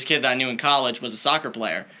enemies, but this kid that I knew in college was a soccer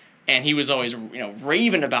player. And he was always,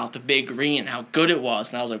 raving about the Big Green and how good it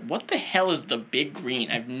was. And I was like, what the hell is the Big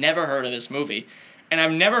Green? I've never heard of this movie. And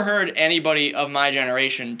I've never heard anybody of my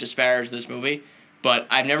generation disparage this movie. But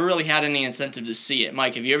I've never really had any incentive to see it.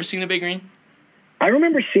 Mike, have you ever seen the Big Green? I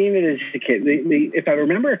remember seeing it as a kid. If I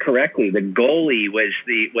remember correctly, the goalie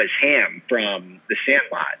was Ham from The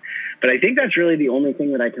Sandlot. But I think that's really the only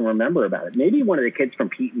thing that I can remember about it. Maybe one of the kids from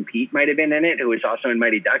Pete and Pete might have been in it, who was also in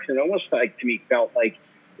Mighty Ducks. And it almost to me felt like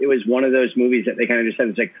it was one of those movies that they kind of just said,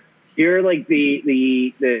 it's like, you're like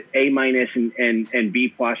the A- and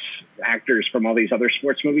B+ actors from all these other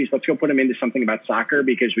sports movies. Let's go put them into something about soccer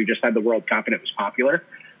because we just had the World Cup and it was popular.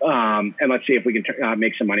 And let's see if we can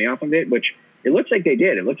make some money off of it, which it looks like they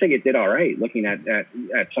did. It looks like it did all right looking at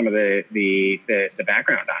some of the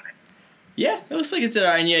background on it. Yeah, it looks like it's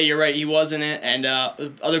and yeah, you're right. He was in it, and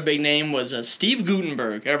the other big name was Steve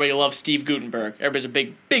Guttenberg. Everybody loves Steve Guttenberg. Everybody's a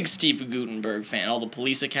big Steve Guttenberg fan. All the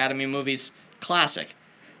Police Academy movies, classic.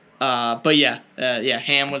 But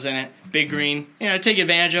Ham was in it. Big Green, take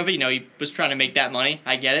advantage of it. He was trying to make that money.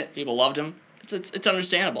 I get it. People loved him. It's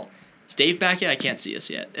understandable. Is Dave back yet? I can't see us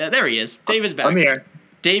yet. There he is. Dave is back. I'm here.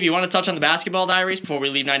 Dave, you want to touch on the Basketball Diaries before we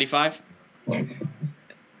leave 95?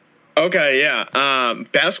 Okay, yeah.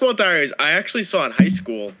 Basketball Diaries, I actually saw in high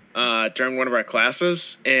school during one of our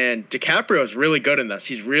classes, and DiCaprio is really good in this.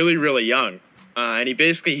 He's really, really young. And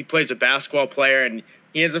he plays a basketball player, and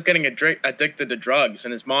he ends up getting addicted to drugs,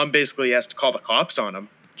 and his mom basically has to call the cops on him,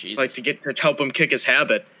 Jesus. to help him kick his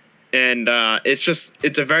habit. And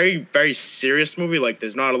it's a very, very serious movie. Like,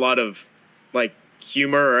 there's not a lot of,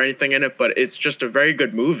 humor or anything in it, but it's just a very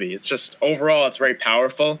good movie. It's just, overall, it's very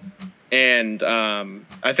powerful. And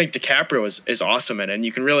I think DiCaprio is awesome in it, and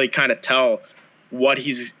you can really kind of tell what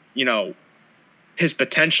he's, his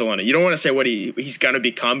potential in it. You don't want to say what he's going to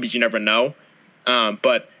become because you never know,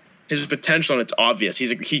 but his potential, and it's obvious.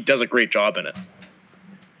 He does a great job in it.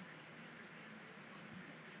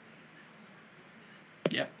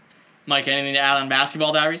 Yep. Mike, anything to add on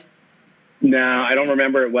Basketball Diaries? No, I don't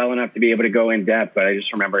remember it well enough to be able to go in depth, but I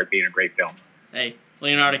just remember it being a great film. Hey,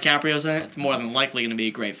 Leonardo DiCaprio's in it. It's more than likely going to be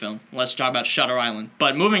a great film. Let's talk about Shutter Island.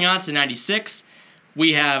 But moving on to 96,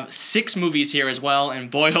 we have 6 movies here as well, and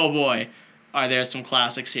boy, oh boy, are there some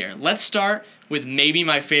classics here. Let's start with maybe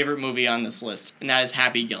my favorite movie on this list, and that is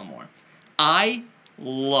Happy Gilmore. I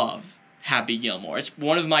love Happy Gilmore. It's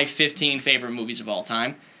one of my 15 favorite movies of all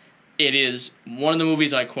time. It is one of the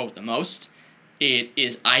movies I quote the most.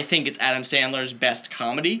 I think it's Adam Sandler's best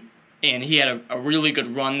comedy, and he had a really good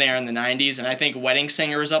run there in the 90s, and I think Wedding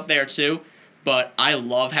Singer is up there too, but I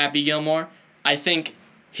love Happy Gilmore. I think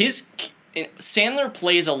Sandler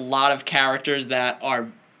plays a lot of characters that are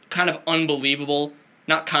kind of unbelievable,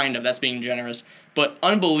 not kind of, that's being generous, but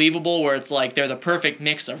unbelievable, where it's like they're the perfect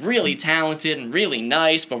mix of really talented and really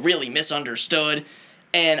nice, but really misunderstood.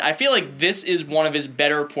 And I feel like this is one of his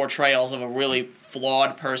better portrayals of a really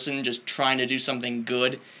flawed person just trying to do something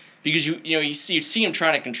good. Because you see him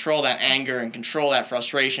trying to control that anger and control that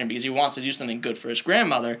frustration because he wants to do something good for his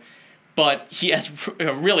grandmother, but he has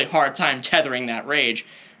a really hard time tethering that rage.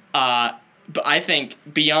 But I think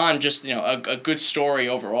beyond just a good story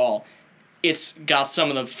overall, it's got some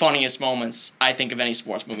of the funniest moments I think of any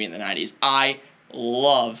sports movie in the 90s. I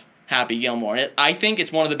love Happy Gilmore. I think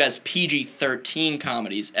it's one of the best PG-13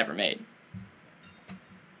 comedies ever made.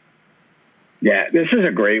 Yeah, this is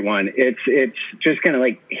a great one. It's just kind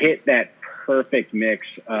of hit that perfect mix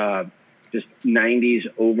of just 90s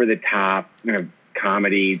over the top kind of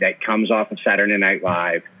comedy that comes off of Saturday Night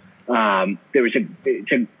Live.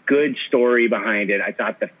 It's a good story behind it. I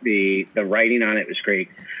thought the writing on it was great.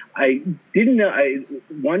 I didn't know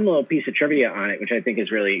one little piece of trivia on it, which I think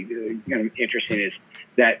is really interesting, is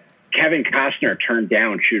that Kevin Costner turned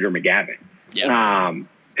down Shooter McGavin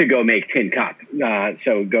to go make Tin Cup.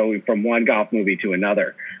 So going from one golf movie to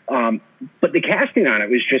another. But the casting on it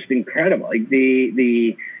was just incredible. Like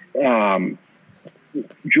the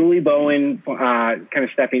Julie Bowen kind of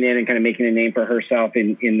stepping in and kind of making a name for herself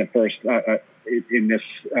in the first in this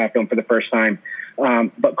film for the first time.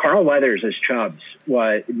 But Carl Weathers as Chubbs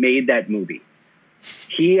made that movie.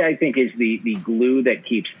 He, I think, is the glue that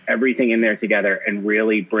keeps everything in there together and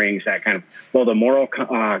really brings that kind of, the moral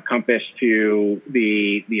compass to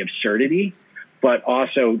the absurdity, but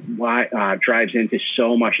also drives into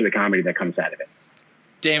so much of the comedy that comes out of it.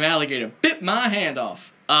 Damn alligator bit my hand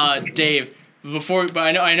off. Dave, but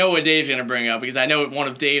I know what Dave's gonna bring up because I know one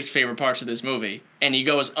of Dave's favorite parts of this movie, and he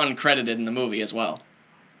goes uncredited in the movie as well.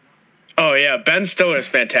 Oh yeah, Ben Stiller is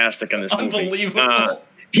fantastic in this movie. Unbelievable.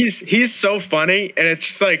 He's so funny, and it's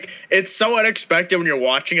just like, it's so unexpected when you're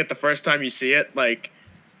watching it the first time you see it, like,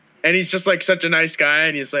 and he's just like such a nice guy,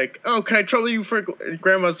 and he's like, oh, can I trouble you for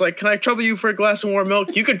Grandma's like, can I trouble you for a glass of warm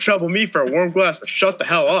milk? You can trouble me for a warm glass. Shut the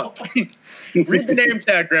hell up. Read the name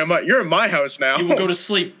tag, Grandma. You're in my house now. You will go to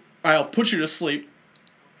sleep. All right, I'll put you to sleep.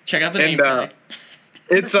 Check out the name tag.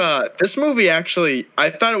 It's this movie actually, I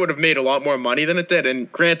thought it would have made a lot more money than it did, and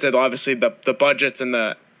granted, obviously the budgets and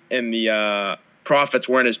the profits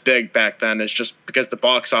weren't as big back then. It's just because the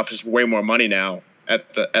box office is way more money now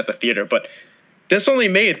at the theater. But this only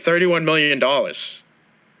made $31 million.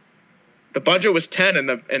 The budget was 10, and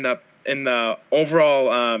the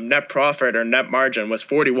overall net profit or net margin was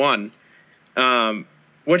 41,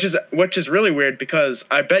 which is really weird because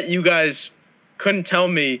I bet you guys couldn't tell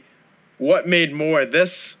me what made more,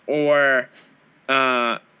 this or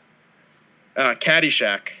Caddyshack.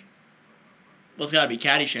 Well, it's got to be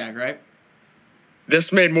Caddyshack, right?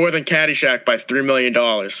 This made more than Caddyshack by $3 million.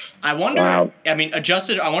 I wonder. Wow. I mean, I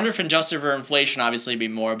wonder if adjusted for inflation, obviously, it'd be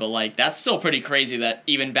more. But like, that's still pretty crazy that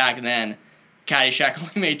even back then, Caddyshack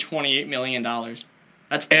only made $28 million.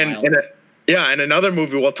 That's wild. And another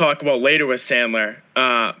movie we'll talk about later with Sandler,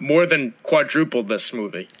 more than quadrupled this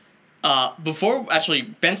movie.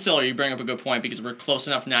 Ben Stiller, you bring up a good point because we're close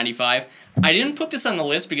enough to 95. I didn't put this on the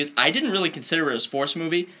list because I didn't really consider it a sports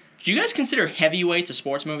movie. Do you guys consider Heavyweights a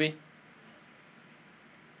sports movie?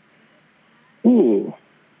 Ooh.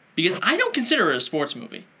 Because I don't consider it a sports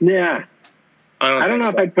movie. Yeah. I don't know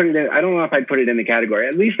if I'd put it in. I don't know if I'd put it in the category.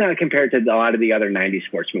 At least not compared to a lot of the other '90s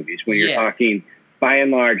sports movies. When you're talking, by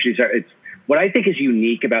and large, it's what I think is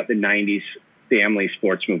unique about the '90s family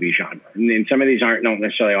sports movie genre. And some of these don't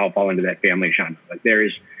necessarily all fall into that family genre, but there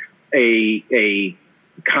is a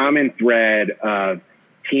common thread of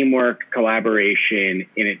teamwork, collaboration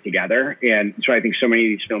in it together. And so I think so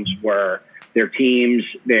many of these films they're teams,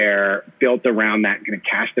 they're built around that kind of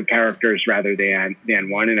cast of characters rather than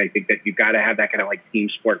one. And I think that you've got to have that kind of like team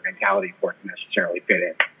sport mentality for it to necessarily fit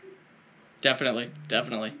in. Definitely.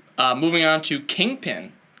 Moving on to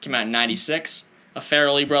Kingpin. Came out in 96, a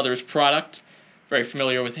Farrelly Brothers product. Very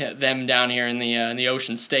familiar with them down here in the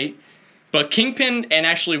Ocean State. But Kingpin, and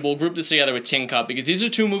actually we'll group this together with Tin Cup because these are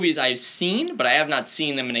two movies I've seen, but I have not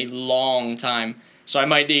seen them in a long time. So I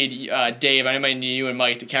might need Dave, I might need you and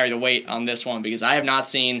Mike to carry the weight on this one because I haven't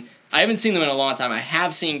seen them in a long time. I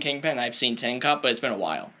have seen Kingpin, I've seen Tin Cup, but it's been a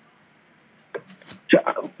while.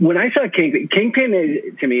 So when I saw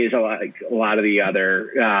Kingpin to me is a lot of the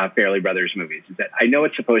other Farrelly Brothers movies. Is that I know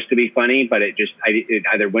it's supposed to be funny, but it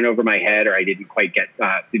either went over my head or I didn't quite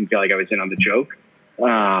didn't feel like I was in on the joke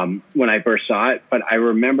when I first saw it. But I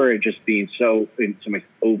remember it just being so much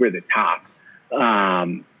over the top.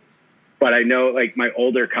 But I know like my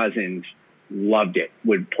older cousins loved it,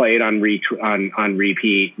 would play it on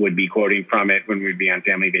repeat, would be quoting from it when we'd be on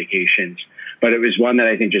family vacations. But it was one that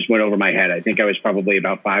I think just went over my head. I think I was probably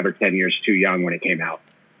about 5 or 10 years too young when it came out.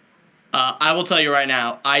 I will tell you right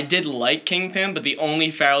now, I did like Kingpin, but the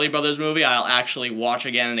only Farrelly Brothers movie I'll actually watch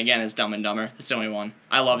again and again is Dumb and Dumber. It's the only one.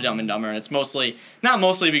 I love Dumb and Dumber, and it's not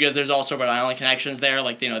mostly because there's also Rhode Island connections there.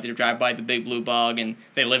 Like, they drive by the Big Blue Bug, and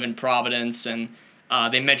they live in Providence, and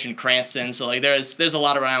they mentioned Cranston. So like, there's a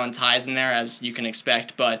lot of Rhode Island ties in there, as you can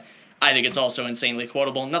expect, but I think it's also insanely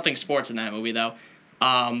quotable. Nothing sports in that movie, though.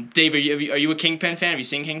 Dave, are you a Kingpin fan? Have you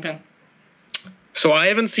seen Kingpin? So I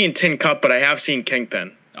haven't seen Tin Cup, but I have seen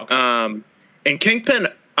Kingpin. Okay. And Kingpin,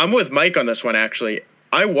 I'm with Mike on this one, actually.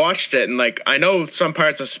 I watched it, and like, I know some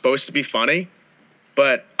parts are supposed to be funny,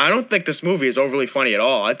 but I don't think this movie is overly funny at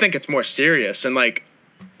all. I think it's more serious, and like,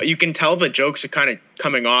 you can tell the jokes are kind of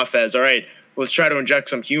coming off as, all right, let's try to inject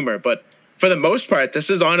some humor. But for the most part, this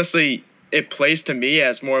is honestly, it plays to me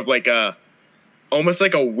as more of like almost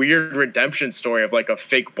like a weird redemption story of like a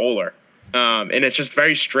fake bowler. And it's just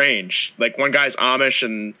very strange. Like one guy's Amish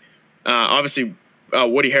and obviously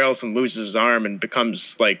Woody Harrelson loses his arm and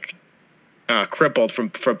becomes like crippled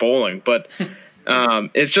for bowling. But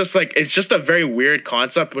it's just a very weird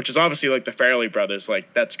concept, which is obviously like the Farrelly brothers,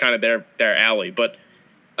 like that's kind of their alley. But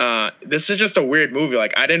this is just a weird movie.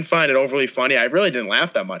 Like I didn't find it overly funny. I really didn't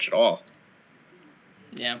laugh that much at all.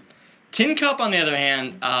 Yeah. Tin Cup, on the other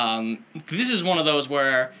hand, this is one of those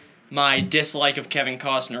where my dislike of Kevin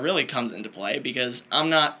Costner really comes into play because I'm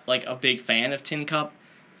not like a big fan of Tin Cup.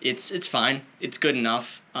 It's fine. It's good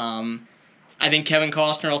enough. I think Kevin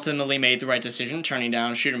Costner ultimately made the right decision turning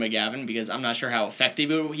down Shooter McGavin because I'm not sure how effective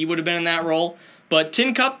he would have been in that role. But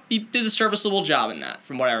Tin Cup, he did a serviceable job in that,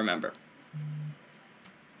 from what I remember.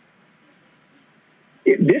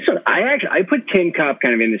 This one, I put Tin Cup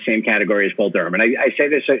kind of in the same category as Bull Durham, and I say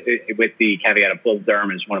this with the caveat of Bull Durham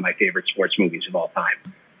is one of my favorite sports movies of all time.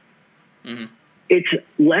 Mm-hmm. It's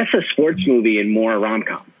less a sports movie and more a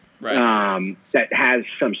rom-com that has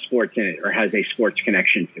some sports in it or has a sports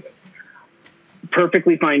connection to it.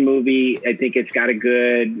 Perfectly fine movie. I think it's got a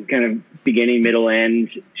good kind of beginning, middle, end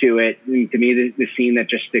to it. And to me, the scene that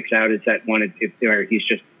just sticks out is that one where he's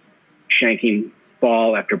just shanking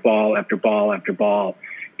ball after ball after ball after ball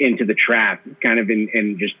into the trap, kind of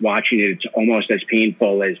and just watching it. It's almost as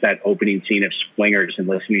painful as that opening scene of Swingers and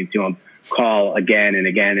listening to him call again and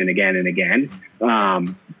again and again and again.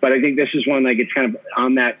 But I think this is one like it's kind of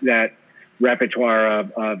on that repertoire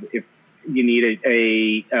of if you need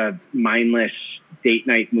a mindless date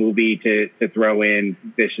night movie to throw in,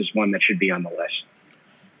 this is one that should be on the list.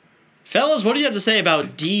 Fellas, what do you have to say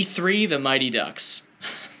about D3, The Mighty Ducks?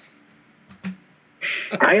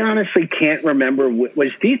 I honestly can't remember.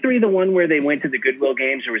 Was D3 the one where they went to the Goodwill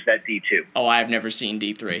games, or was that D2? Oh, I've never seen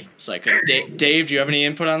D3, so I couldn't. Dave, do you have any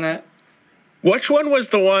input on that? Which one was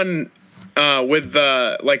the one with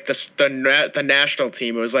the national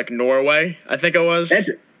team? It was like Norway, I think it was.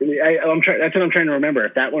 That's what I'm trying to remember.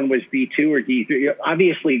 If that one was D2 or D3.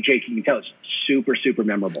 Obviously, Jake, you can tell it's super, super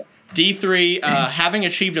memorable. D3, having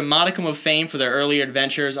achieved a modicum of fame for their earlier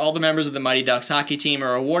adventures, all the members of the Mighty Ducks hockey team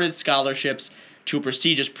are awarded scholarships to a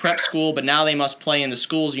prestigious prep school, but now they must play in the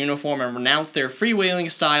school's uniform and renounce their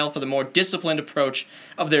freewheeling style for the more disciplined approach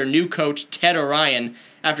of their new coach, Ted Orion.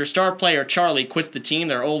 After star player Charlie quits the team,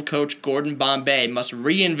 their old coach, Gordon Bombay, must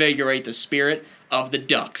reinvigorate the spirit of the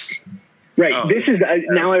Ducks. Right. Oh. This is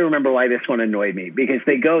now I remember why this one annoyed me, because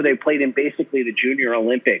they played in basically the Junior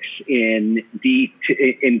Olympics in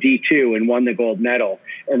D2 and won the gold medal,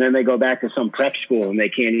 and then they go back to some prep school and they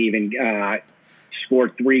can't even score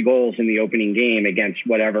 3 goals in the opening game against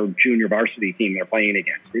whatever junior varsity team they're playing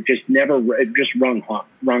against. It just rung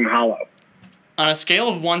hollow. On a scale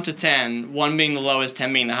of 1 to 10, 1 being the lowest,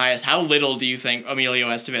 10 being the highest, how little do you think Emilio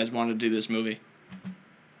Estevez wanted to do this movie?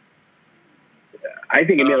 I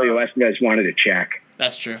think Emilio Estevez wanted a check.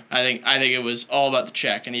 That's true. I think it was all about the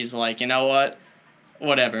check, and he's like, you know what?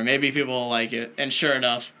 Whatever. Maybe people will like it. And sure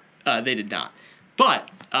enough, they did not. But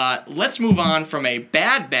let's move on from a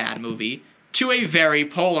bad movie to a very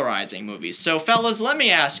polarizing movie. So, fellas, let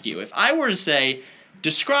me ask you, if I were to say,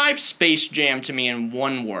 describe Space Jam to me in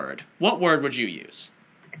one word, what word would you use?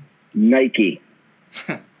 Nike.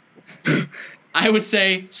 I would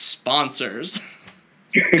say sponsors.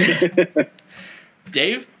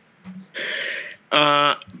 Dave?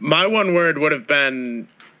 My one word would have been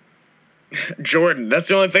Jordan. That's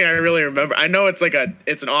the only thing I really remember. I know it's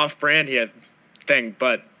an off-brand here thing,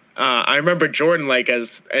 but I remember Jordan like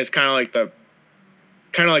as kind of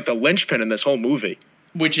like the linchpin in this whole movie.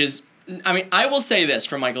 Which is, I mean, I will say this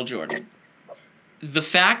for Michael Jordan. The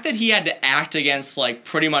fact that he had to act against like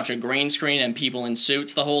pretty much a green screen and people in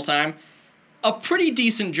suits the whole time, a pretty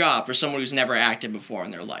decent job for someone who's never acted before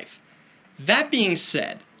in their life. That being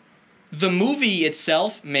said, the movie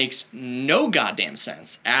itself makes no goddamn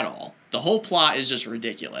sense at all. The whole plot is just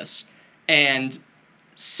ridiculous. And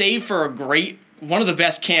save for one of the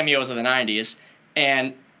best cameos of the 90s,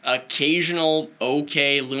 and occasional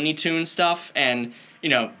okay Looney Tunes stuff, and,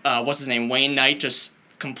 what's his name, Wayne Knight just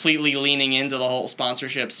completely leaning into the whole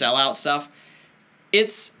sponsorship sellout stuff.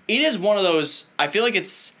 It is one of those, I feel like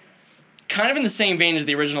it's kind of in the same vein as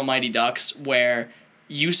the original Mighty Ducks, where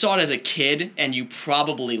you saw it as a kid and you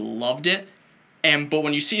probably loved it, but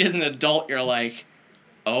when you see it as an adult, you're like,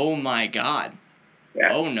 oh my god,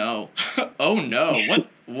 yeah. Oh no, oh no,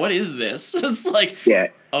 what is this? It's like, yeah.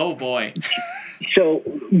 Oh boy. So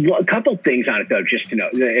a couple things on it though, just to know,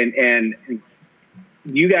 and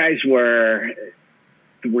you guys were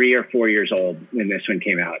 3 or 4 years old when this one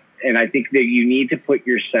came out. And I think that you need to put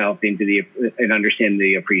yourself into and understand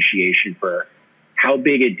the appreciation for how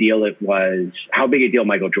big a deal it was, how big a deal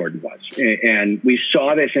Michael Jordan was. And we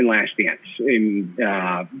saw this in Last Dance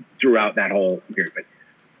throughout that whole period. But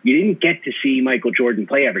you didn't get to see Michael Jordan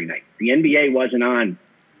play every night. The NBA wasn't on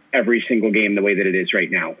every single game the way that it is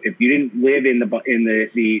right now. If you didn't live in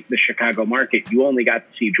the Chicago market, you only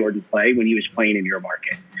got to see Jordan play when he was playing in your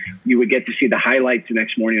market. You would get to see the highlights the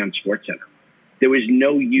next morning on SportsCenter. There was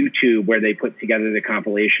no YouTube where they put together the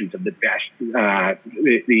compilations of the best,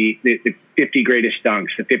 the 50 greatest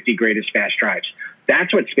dunks, the 50 greatest fast drives.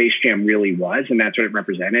 That's what Space Jam really was, and that's what it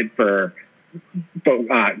represented for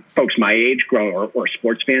folks my age, or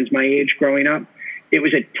sports fans my age growing up. It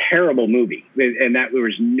was a terrible movie, and that there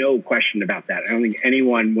was no question about that. I don't think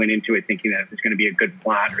anyone went into it thinking that it was going to be a good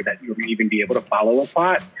plot or that you would even be able to follow a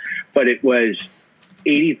plot. But it was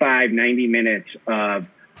 85, 90 minutes of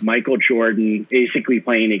Michael Jordan basically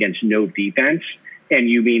playing against no defense, and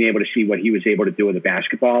you being able to see what he was able to do with the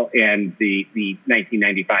basketball and the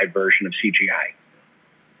 1995 version of CGI.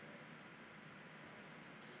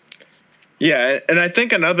 Yeah, and I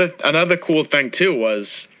think another cool thing too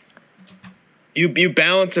was you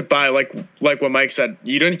balance it by like what Mike said.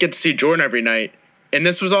 You didn't get to see Jordan every night, and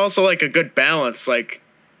this was also like a good balance. Like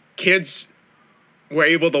kids were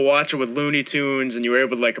able to watch it with Looney Tunes, and you were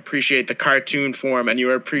able to like appreciate the cartoon form, and you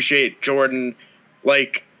would appreciate Jordan.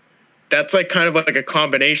 Like that's like kind of like a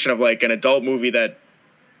combination of like an adult movie that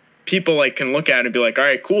people like can look at and be like, all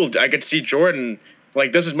right, cool, I get to see Jordan.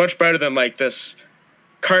 Like this is much better than like this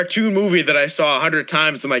cartoon movie that I saw 100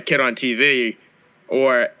 times with my kid on TV.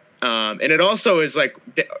 Or and it also is like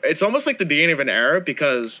it's almost like the beginning of an era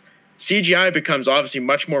because CGI becomes obviously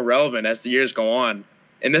much more relevant as the years go on.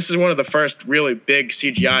 And this is one of the first really big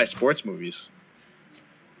CGI sports movies.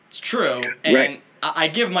 It's true. And right. I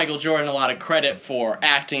give Michael Jordan a lot of credit for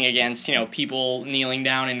acting against, people kneeling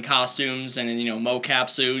down in costumes and, mocap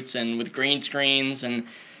suits and with green screens. And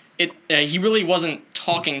he really wasn't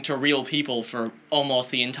talking to real people for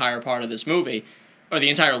almost the entire part of this movie, or the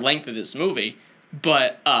entire length of this movie.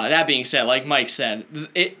 But that being said, like Mike said,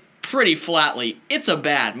 it pretty flatly, it's a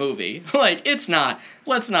bad movie. Like, it's not,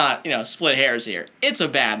 let's not, split hairs here. It's a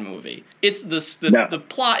bad movie. It's the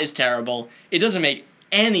plot is terrible. It doesn't make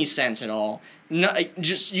any sense at all. No,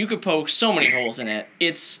 you could poke so many holes in it.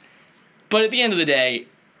 But at the end of the day,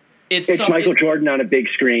 it's Michael Jordan on a big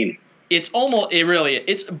screen. But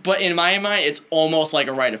in my mind, it's almost like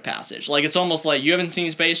a rite of passage. Like, it's almost like you haven't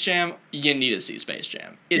seen Space Jam, you need to see Space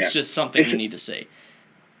Jam. It's just something you need to see.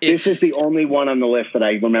 This is the only one on the list that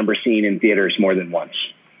I remember seeing in theaters more than once.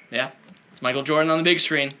 Yeah. It's Michael Jordan on the big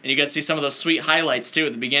screen. And you get to see some of those sweet highlights, too,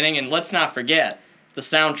 at the beginning. And let's not forget, the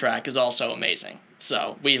soundtrack is also amazing.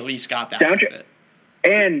 So we at least got that out of it.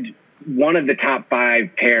 And one of the top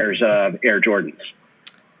 5 pairs of Air Jordans.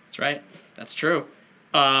 That's right. That's true.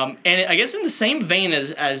 And I guess in the same vein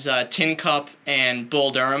as Tin Cup and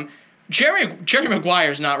Bull Durham, Jerry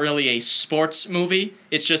Maguire is not really a sports movie.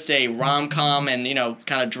 It's just a rom-com and,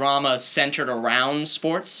 kind of drama centered around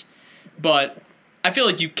sports. But I feel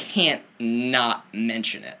like you can't not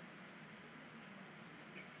mention it.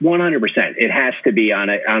 100%. It has to be on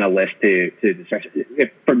a list to discuss.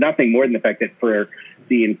 If for nothing more than the fact that for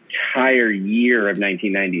the entire year of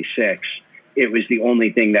 1996, it was the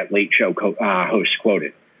only thing that Late Show host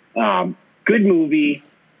quoted. Good movie,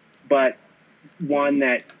 but one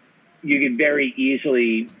that you could very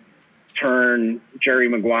easily turn Jerry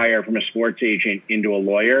Maguire from a sports agent into a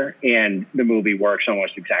lawyer, and the movie works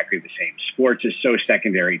almost exactly the same. Sports is so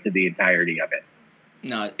secondary to the entirety of it.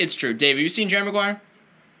 No, it's true. Dave, have you seen Jerry Maguire?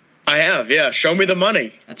 I have, yeah. Show Me the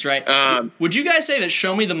Money. That's right. Would you guys say that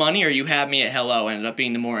Show Me the Money or You Had Me at Hello ended up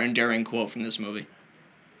being the more enduring quote from this movie?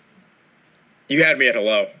 You Had Me at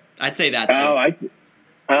Hello. I'd say that too.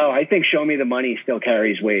 I think Show Me the Money still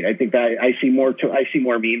carries weight. I think that I see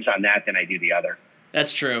more memes on that than I do the other.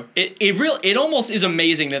 That's true. It almost is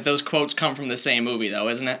amazing that those quotes come from the same movie, though,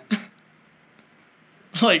 isn't it?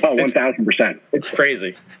 1,000%. It's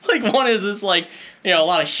crazy. Like, one is this, like, a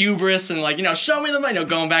lot of hubris and, like, show me the money,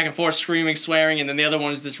 going back and forth, screaming, swearing, and then the other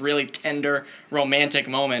one is this really tender, romantic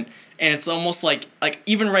moment. And it's almost like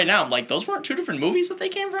even right now, I'm like, those weren't 2 different movies that they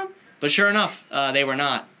came from? But sure enough, they were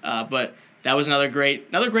not. But that was another great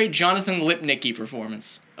Jonathan Lipnicki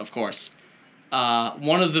performance, of course.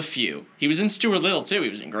 One of the few. He was in Stuart Little, too. He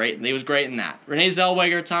was great in that. Renee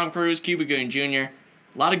Zellweger, Tom Cruise, Cuba Gooding Jr.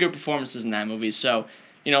 A lot of good performances in that movie. So,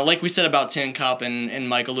 like we said about Tin Cup and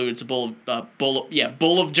Mike alluded to Bull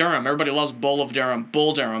of Durham. Everybody loves Bull of Durham.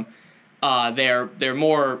 Bull Durham. They're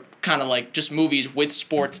more kind of like just movies with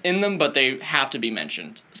sports in them, but they have to be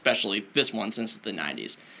mentioned, especially this one since it's the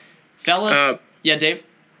 90s. Fellas, yeah, Dave?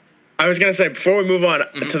 I was going to say, before we move on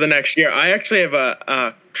to the next year, I actually have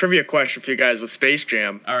a trivia question for you guys with Space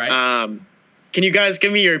Jam. All right. Can you guys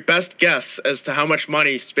give me your best guess as to how much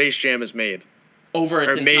money Space Jam has made?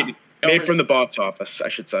 Made from the box office, I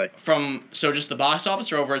should say. So just the box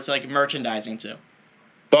office or over it's like merchandising too?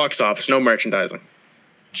 Box office, no merchandising.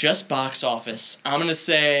 Just box office. I'm going to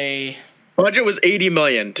say... Budget was $80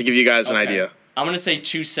 million, to give you guys an idea. I'm going to say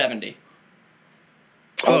 270.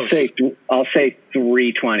 Close. I'll say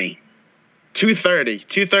 320. 230.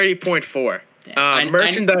 230.4.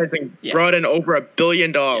 Merchandising brought in over $1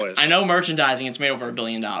 billion. Yeah, I know merchandising, it's made over $1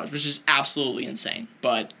 billion, which is absolutely insane.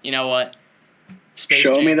 But you know what?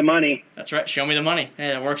 Show me the money. That's right. Show me the money.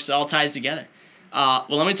 Hey, it works. It all ties together. Well,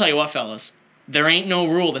 let me tell you what, fellas. There ain't no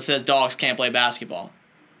rule that says dogs can't play basketball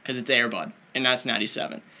because it's Air Bud in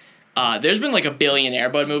 1997. There's been like 1 billion Air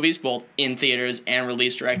Bud movies, both in theaters and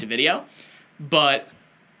released direct-to-video. But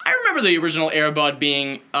I remember the original Air Bud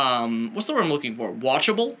being, what's the word I'm looking for?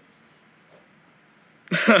 Watchable?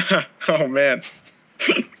 Oh, man.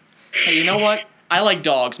 Hey, you know what? I like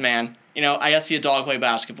dogs, man. You know, I got to see a dog play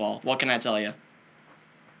basketball. What can I tell you?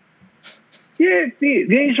 Yeah,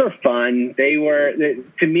 these are fun. They were,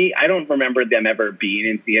 to me, I don't remember them ever being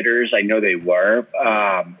in theaters. I know they were,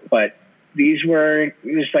 but these were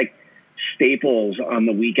just like staples on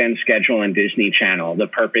the weekend schedule on Disney Channel. The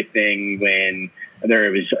perfect thing when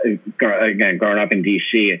there was, again, growing up in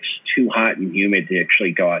D.C., it's too hot and humid to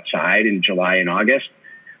actually go outside in July and August.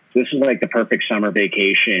 So this is like the perfect summer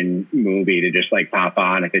vacation movie to just like pop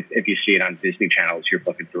on if you see it on Disney Channel as you're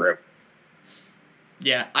flipping through.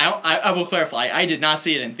 Yeah, I will clarify. I did not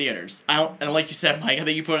see it in theaters. And like you said, Mike, I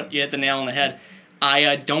think you hit the nail on the head.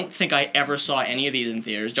 I don't think I ever saw any of these in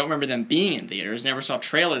theaters. Don't remember them being in theaters. Never saw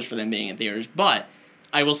trailers for them being in theaters. But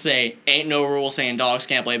I will say, ain't no rule saying dogs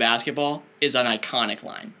can't play basketball is an iconic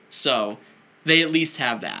line. So they at least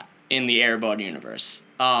have that in the Air Bud universe.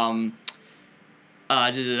 So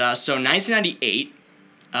 1998.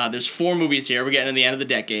 There's 4 movies here. We're getting to the end of the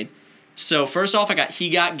decade. So first off, I got He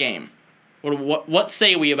Got Game. What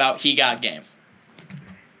say we about He Got Game?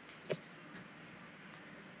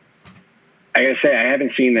 I gotta say, I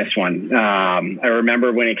haven't seen this one. I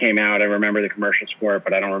remember when it came out. I remember the commercials for it,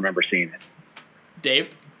 but I don't remember seeing it.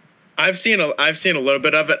 Dave? I've seen a little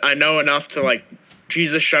bit of it. I know enough to like.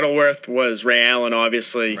 Jesus Shuttleworth was Ray Allen,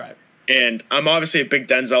 obviously, right. And I'm obviously a big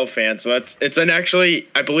Denzel fan. So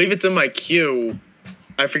I believe it's in my queue.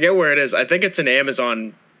 I forget where it is. I think it's in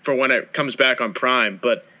Amazon for when it comes back on Prime,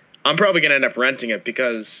 but. I'm probably gonna end up renting it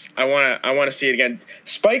because I wanna see it again.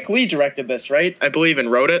 Spike Lee directed this, right? I believe,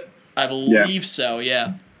 and wrote it. I believe so.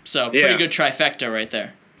 Yeah. So pretty good trifecta right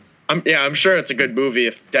there. I'm sure it's a good movie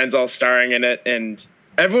if Denzel's starring in it, and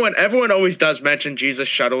everyone always does mention Jesus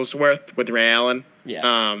Shuttlesworth with Ray Allen.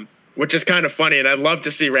 Yeah. Which is kind of funny, and I'd love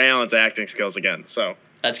to see Ray Allen's acting skills again. So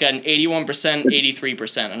that's got an 81%,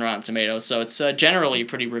 83% on Rotten Tomatoes. So it's generally a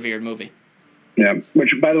pretty revered movie. Yeah,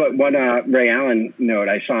 which, by the way, one Ray Allen note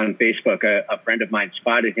I saw on Facebook, a friend of mine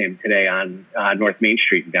spotted him today on North Main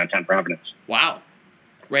Street in downtown Providence. Wow.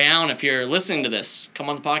 Ray Allen, if you're listening to this, come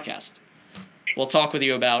on the podcast. We'll talk with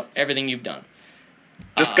you about everything you've done.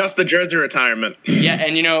 Discuss the jersey retirement. Yeah,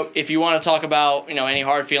 and, if you want to talk about, any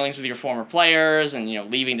hard feelings with your former players and,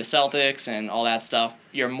 leaving the Celtics and all that stuff,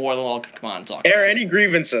 you're more than welcome to come on and talk. Air any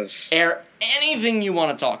grievances. Air anything you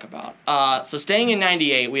want to talk about. So staying in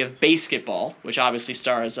 98, we have Basketball, which obviously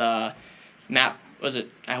stars Matt, I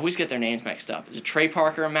always get their names mixed up. Is it Trey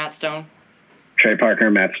Parker and Matt Stone? Trey Parker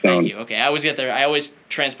and Matt Stone. Thank you. Okay, I always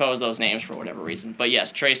transpose those names for whatever reason. But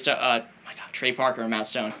yes, Trey Parker and Matt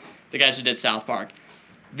Stone, the guys who did South Park.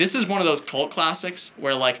 This is one of those cult classics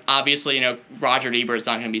where, obviously, Roger Ebert's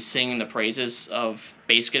not going to be singing the praises of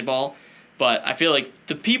Basketball, but I feel like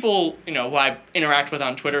the people, who I interact with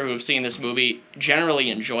on Twitter who have seen this movie generally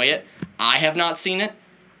enjoy it. I have not seen it,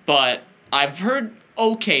 but I've heard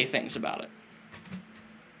okay things about it.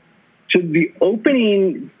 So the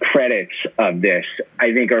opening credits of this,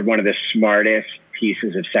 I think, are one of the smartest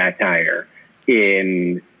pieces of satire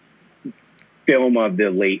in film of the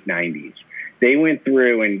late 90s. They went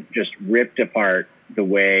through and just ripped apart the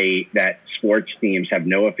way that sports teams have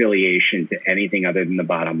no affiliation to anything other than the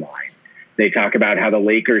bottom line. They talk about how the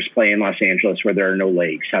Lakers play in Los Angeles where there are no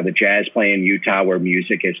lakes, how the Jazz play in Utah where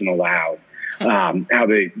music isn't allowed,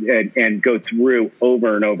 and go through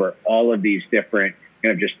over and over all of these different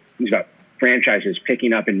just about franchises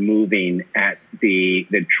picking up and moving at the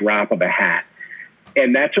drop of a hat.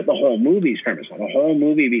 And that's what the whole movie's premise on. The whole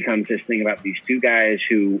movie becomes this thing about these two guys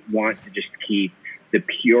who want to just keep the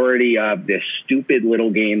purity of this stupid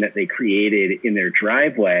little game that they created in their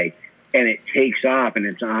driveway, and it takes off, and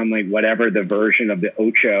it's on like whatever the version of the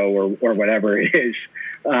Ocho or whatever it is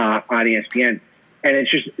on ESPN. And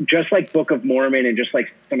it's just like Book of Mormon, and just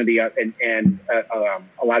like some of the a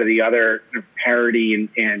lot of the other parody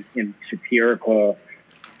and satirical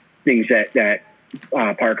things that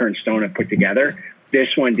Parker and Stone have put together.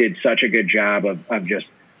 This one did such a good job of just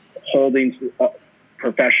holding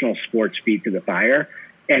professional sports feet to the fire,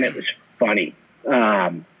 and it was funny.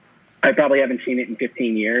 I probably haven't seen it in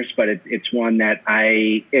 15 years, but it's one that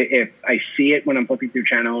if I see it when I'm flipping through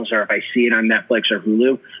channels, or if I see it on Netflix or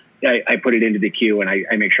Hulu, I put it into the queue, and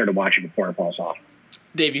I make sure to watch it before it falls off.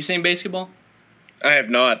 Dave, you seen Basketball? I have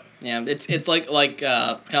not. Yeah, it's like kind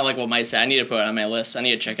of like what Mike said. I need to put it on my list. I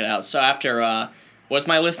need to check it out. So after what's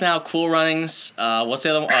my list now? Cool Runnings. What's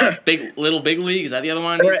the other one? Big League. Is that the other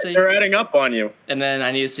one I need to see? They're adding up on you. And then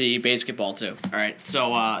I need to see Basketball too. All right,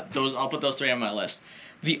 so I'll put those 3 on my list.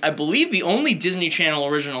 I believe the only Disney Channel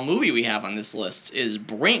original movie we have on this list is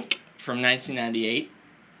Brink from 1998.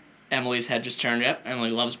 Emily's head just turned up.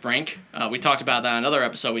 Emily loves Brink. We talked about that in another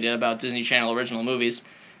episode we did about Disney Channel original movies.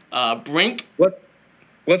 Brink.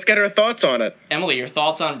 Let's get her thoughts on it. Emily, your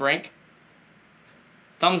thoughts on Brink?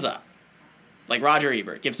 Thumbs up. Like Roger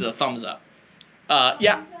Ebert gives it a thumbs up.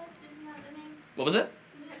 Yeah. What was it?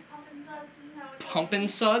 Pumpin'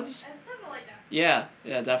 Suds? Yeah,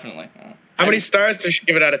 definitely. How many stars does she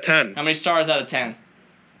give it out of 10? How many stars out of 10?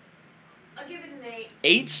 I'll give it an 8.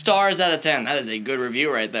 8 stars out of 10. That is a good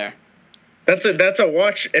review right there. That's a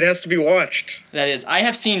watch. It has to be watched. That is. I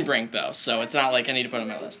have seen Brink, though, so it's not like I need to put it on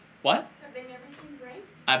my list. What? Have they never seen Brink?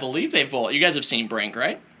 I believe they've both. You guys have seen Brink,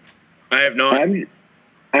 right? I have not.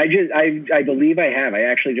 I believe I have.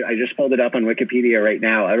 I just pulled it up on Wikipedia right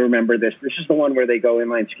now. I remember this. This is the one where they go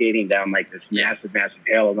inline skating down like this massive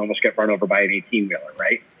hill and almost get run over by an 18-wheeler,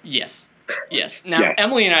 right? Yes. Now,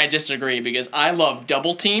 Emily and I disagree because I love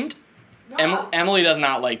Double Teamed. No. Emily does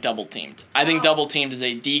not like Double Teamed. I think Double Teamed is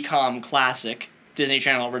a DCOM classic, Disney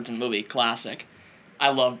Channel original movie classic.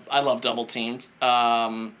 I love Double Teamed.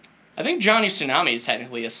 I think Johnny Tsunami is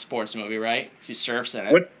technically a sports movie, right? 'Cause he surfs in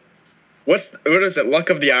it. What is it? Luck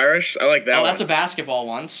of the Irish? I like that one. Oh, that's a basketball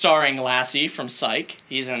one, starring Lassie from Psych.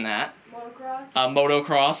 He's in that. Motocross?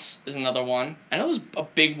 Motocross is another one. I know there's a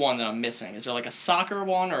big one that I'm missing. Is there like a soccer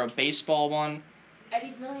one or a baseball one?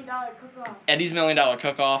 Eddie's $1 Million Cook-Off. Eddie's $1 Million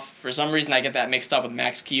Cook-Off. For some reason, I get that mixed up with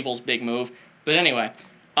Max Keeble's Big Move. But anyway,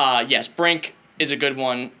 yes, Brink is a good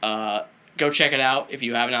one. Go check it out if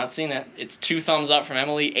you have not seen it. It's 2 thumbs up from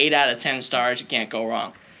Emily, 8 out of 10 stars. You can't go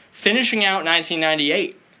wrong. Finishing out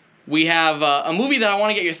 1998, we have a movie that I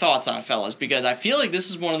want to get your thoughts on, fellas, because I feel like this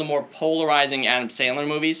is one of the more polarizing Adam Sandler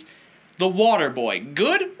movies. The Waterboy,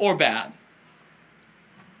 good or bad?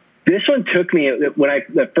 This one took me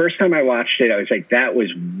the first time I watched it, I was like, that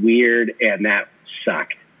was weird and that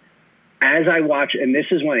sucked. As I watched, and this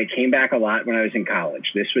is when it came back a lot when I was in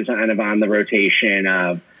college. This was kind of on the rotation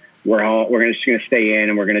of we're just going to stay in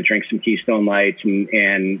and we're going to drink some Keystone Lights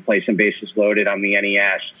and play some Bases Loaded on the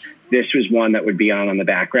NES. This was one that would be on the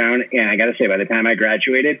background. And I got to say, by the time I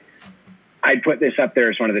graduated, I'd put this up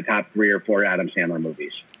there as one of the top 3 or 4 Adam Sandler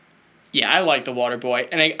movies. Yeah, I like The Waterboy.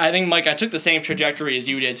 And I think, Mike, I took the same trajectory as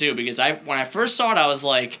you did, too, because when I first saw it, I was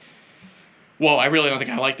like, whoa, I really don't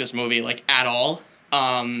think I like this movie, like, at all.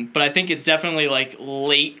 But I think it's definitely, like,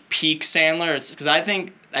 late peak Sandler. It's because I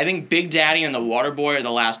think Big Daddy and The Waterboy are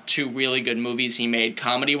the last 2 really good movies he made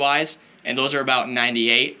comedy-wise, and those are about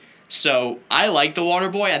 98. So I like The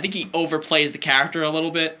Waterboy. I think he overplays the character a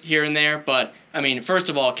little bit here and there, but, I mean, first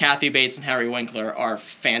of all, Kathy Bates and Harry Winkler are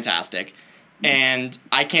fantastic. And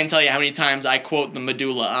I can't tell you how many times I quote the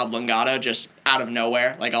medulla oblongata just out of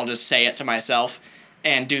nowhere. Like, I'll just say it to myself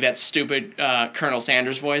and do that stupid Colonel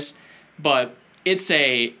Sanders voice. But it's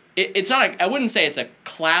not I wouldn't say it's a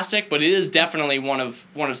classic, but it is definitely one of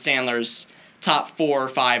Sandler's top 4 or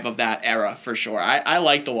 5 of that era for sure. I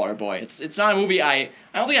like The Waterboy. It's not a movie I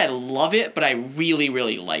don't think I love it, but I really,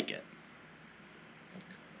 really like it.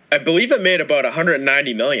 I believe it made about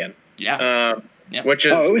 $190 million. Yeah. Yep. Which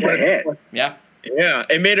is it was a hit. Yeah. Yeah,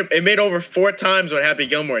 it made over 4 times what Happy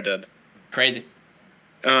Gilmore did. Crazy.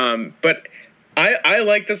 But I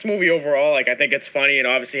like this movie overall. Like, I think it's funny and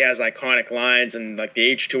obviously has iconic lines and like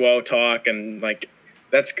the H2O talk and like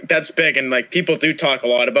that's big and like people do talk a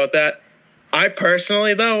lot about that. I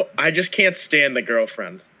personally though, I just can't stand the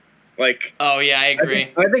girlfriend. Like, oh yeah, I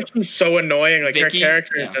agree. I think she's so annoying. Like Vicky? Her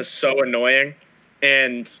character is just so annoying,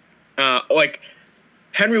 and like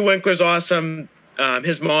Henry Winkler's awesome.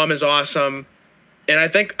 His mom is awesome, and I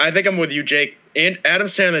think I'm with you, Jake. and Adam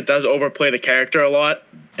Sandler does overplay the character a lot.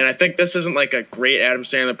 And I think this isn't like a great Adam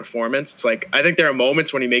Sandler performance. It's like, I think there are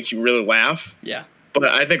moments when he makes you really laugh. Yeah. But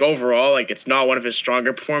I think overall, like, it's not one of his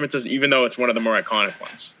stronger performances, even though it's one of the more iconic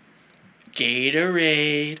ones.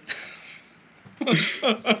 Gatorade.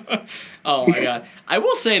 Oh my god. I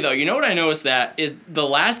will say though, you know what I noticed that is the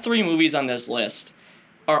last 3 movies on this list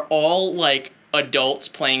are all like adults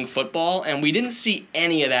playing football, and we didn't see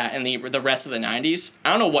any of that in the rest of the 90s. I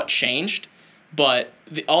don't know what changed, but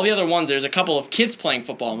all the other ones, there's a couple of kids playing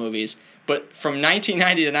football movies, but from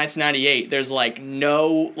 1990 to 1998, there's like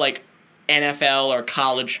no like NFL or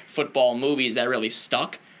college football movies that really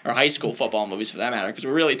stuck, or high school football movies for that matter, because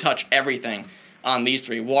we really touch everything on these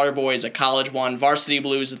 3. Waterboy is a college one. Varsity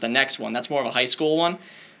Blues is the next one. That's more of a high school one.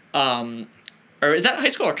 Or is that high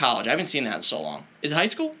school or college? I haven't seen that in so long. Is it high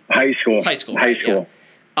school? High school. It's high school. High right? school.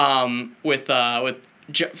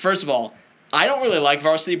 Yeah. First of all, I don't really like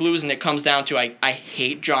Varsity Blues, and it comes down to I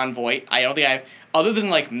hate John Voight. I don't think other than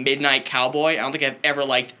like Midnight Cowboy, I don't think I've ever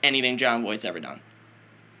liked anything John Voight's ever done.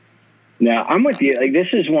 No, I'm with you. Like, this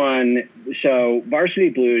is one. So Varsity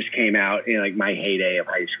Blues came out in like my heyday of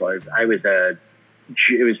high school. It was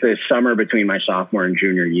the summer between my sophomore and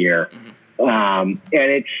junior year. And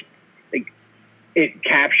it's like, it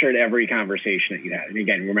captured every conversation that you had. And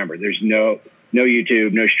again, remember, there's no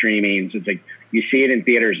YouTube, no streaming. So it's like, you see it in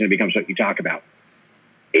theaters and it becomes what you talk about.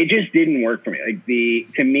 It just didn't work for me. Like,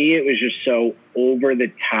 to me, it was just so over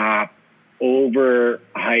the top,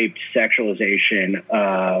 overhyped sexualization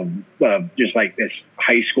of just like this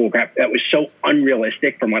high school crap that was so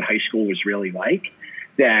unrealistic from what high school was really like,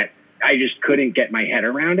 that I just couldn't get my head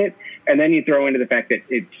around it. And then you throw into the fact that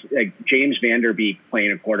it's like James Van Der Beek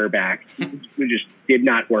playing a quarterback, who just did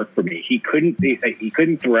not work for me. He couldn't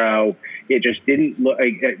throw. It just didn't look.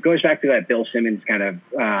 It goes back to that Bill Simmons kind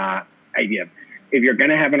of idea. If you're going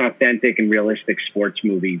to have an authentic and realistic sports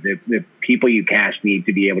movie, the people you cast need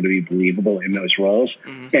to be able to be believable in those roles.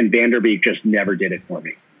 And Van Der Beek just never did it for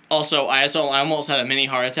me. Also, I almost had a mini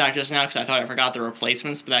heart attack just now because I thought I forgot The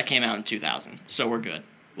Replacements, but that came out in 2000, so we're good.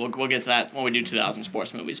 We'll get to that when we do 2000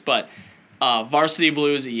 sports movies. But Varsity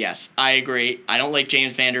Blues, yes, I agree. I don't like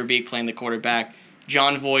James Van Der Beek playing the quarterback.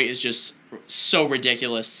 John Voight is just so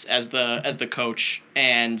ridiculous as the coach,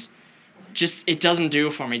 and just it doesn't do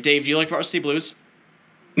it for me. Dave, do you like Varsity Blues?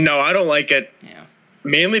 No, I don't like it. Yeah.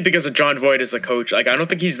 Mainly because of John Voight as the coach. Like, I don't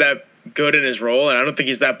think he's that good in his role, and I don't think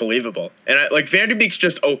he's that believable. And Van Der Beek's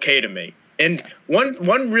just okay to me. And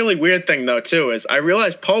one really weird thing though too is I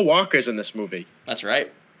realized Paul Walker's in this movie. That's right.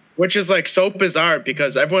 Which is like so bizarre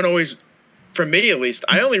because everyone always, for me at least,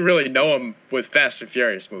 I only really know him with Fast and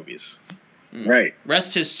Furious movies. Right.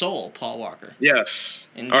 Rest his soul, Paul Walker.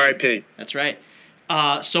 Yes. Indeed. R.I.P. That's right.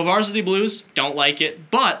 So Varsity Blues, don't like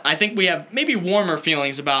it, but I think we have maybe warmer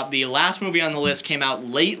feelings about the last movie on the list. Came out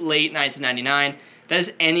late 1999. That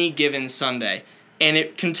is Any Given Sunday, and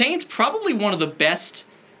it contains probably one of the best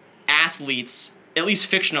athletes, at least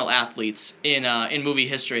fictional athletes, in movie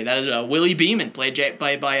history. That is Willie Beeman, played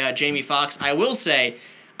by Jamie Foxx. I will say,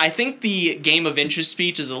 I think the Game of Inches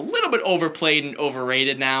speech is a little bit overplayed and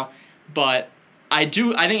overrated now, but I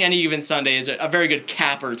think Any Given Sunday is a very good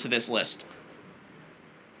capper to this list.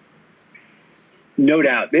 No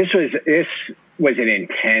doubt. This was an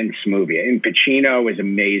intense movie, and Pacino was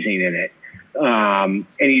amazing in it. And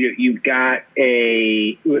you've got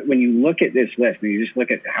when you look at this list and you just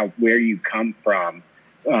look at where you come from,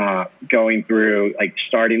 going through, like,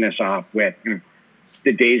 starting us off with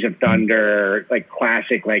the Days of Thunder, like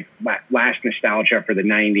classic, like last nostalgia for the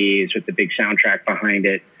 90s with the big soundtrack behind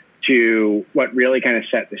it, to what really kind of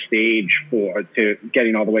set the stage to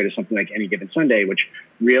getting all the way to something like Any Given Sunday, which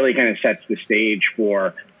really kind of sets the stage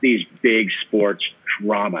for these big sports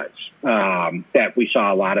dramas that we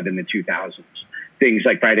saw a lot of in the 2000s. Things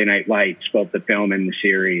like Friday Night Lights, both the film and the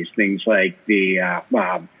series. Things like the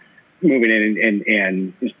moving in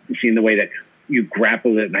and seeing the way that you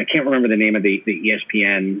grapple it. And I can't remember the name of the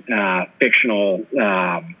ESPN fictional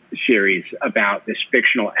series about this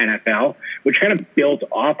fictional NFL, which kind of built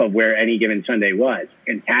off of where Any Given Sunday was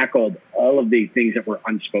and tackled all of the things that were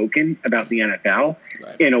unspoken about the NFL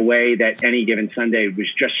in a way that Any Given Sunday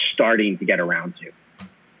was just starting to get around to.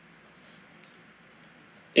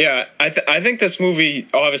 Yeah, I think this movie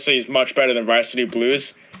obviously is much better than Varsity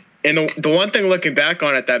Blues. And the one thing looking back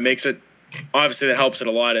on it that makes it, obviously that helps it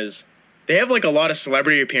a lot, is they have like a lot of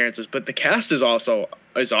celebrity appearances, but the cast is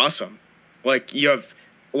awesome. Like, you have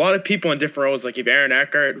a lot of people in different roles. Like, you have Aaron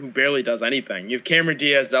Eckhart, who barely does anything. You have Cameron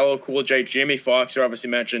Diaz, LL Cool J, Jamie Foxx, who obviously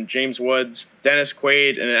mentioned, James Woods, Dennis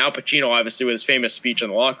Quaid, and Al Pacino, obviously, with his famous speech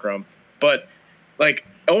in the locker room. But, like,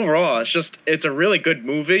 overall, it's a really good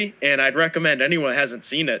movie, and I'd recommend anyone who hasn't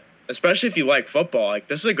seen it, especially if you like football. Like,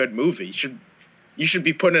 this is a good movie. You should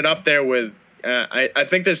be putting it up there with. I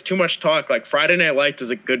think there's too much talk. Like, Friday Night Lights is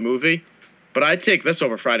a good movie, but I'd take this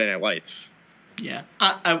over Friday Night Lights. Yeah.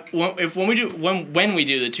 When we do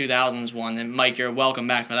the 2000s one, and Mike, you're welcome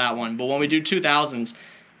back for that one. But when we do 2000s,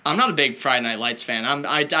 I'm not a big Friday Night Lights fan.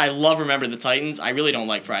 I love Remember the Titans. I really don't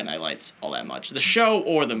like Friday Night Lights all that much. The show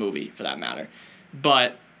or the movie, for that matter.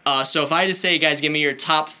 But, so if I had to say, guys, give me your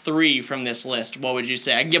top 3 from this list, what would you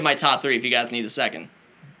say? I can give my top 3 if you guys need a second.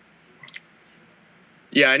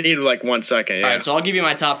 Yeah, I need like 1 second, yeah. All right, so I'll give you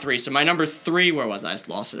my top 3. So my number 3, where was I? I just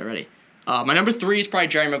lost it already. My number 3 is probably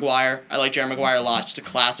Jerry Maguire. I like Jerry Maguire a lot. Just a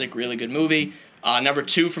classic, really good movie. Number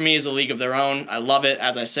 2 for me is A League of Their Own. I love it.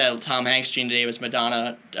 As I said, Tom Hanks, Gina Davis,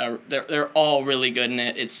 Madonna, they're all really good in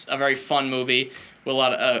it. It's a very fun movie with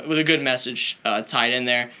a good message tied in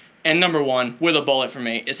there. And number 1, with a bullet for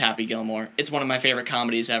me, is Happy Gilmore. It's one of my favorite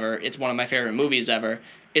comedies ever. It's one of my favorite movies ever.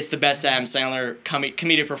 It's the best Adam Sandler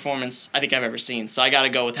comedic performance I think I've ever seen. So I got to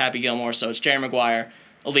go with Happy Gilmore. So it's Jerry Maguire,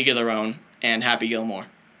 A League of Their Own, and Happy Gilmore.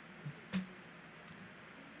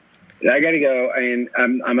 I got to go. I mean,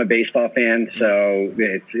 I'm a baseball fan, so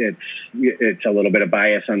it's a little bit of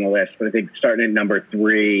bias on the list. But I think starting at number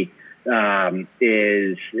 3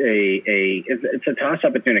 is it's a toss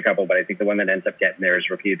up between a couple. But I think the one that ends up getting there is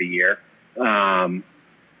Rookie of the Year.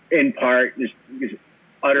 In part, just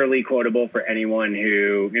utterly quotable for anyone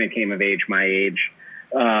who came of age my age.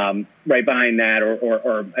 Right behind that,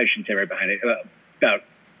 or I shouldn't say right behind it, about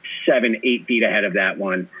 7-8 feet ahead of that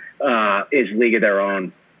one is League of Their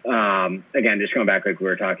Own. Again, just going back like we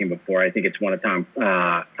were talking before, I think it's one of Tom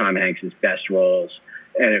Hanks' best roles,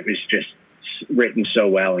 and it was just written so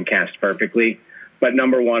well and cast perfectly. But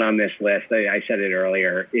number 1 on this list, I said it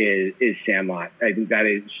earlier, is Sandlot. I think that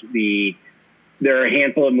is there are a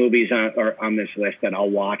handful of movies on this list that I'll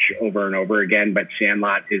watch over and over again, but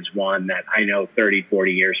Sandlot is one that I know 30,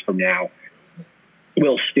 40 years from now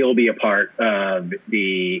will still be a part of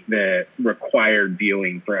the required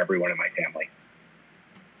viewing for everyone in my family.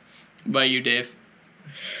 What about you, Dave?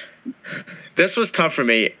 This was tough for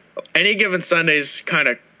me. Any Given Sunday's kind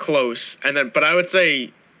of close, but I would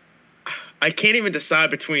say I can't even decide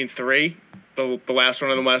between 3, the last one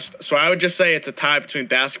on the list. So I would just say it's a tie between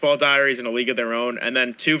Basketball Diaries and A League of Their Own, and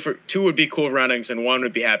then 2 would be Cool Runnings, and 1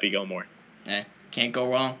 would be Happy Gilmore. Can't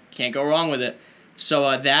go wrong. Can't go wrong with it.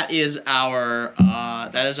 So that is our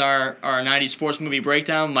 90s sports movie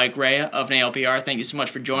breakdown. Mike Raia of NailPR, thank you so much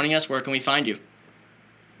for joining us. Where can we find you?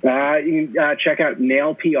 You can check out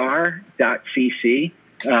nailpr.cc.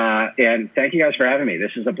 And thank you guys for having me.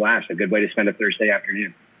 This is a blast. A good way to spend a Thursday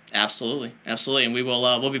afternoon. Absolutely. And we will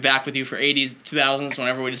we'll be back with you for 80s, 2000s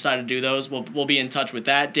whenever we decide to do those. We'll be in touch with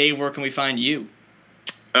that. Dave, where can we find you?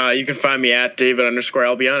 You can find me at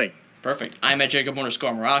David_Albiani. Perfect. I'm at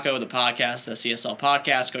Jacob_Morocco, the podcast, the CSL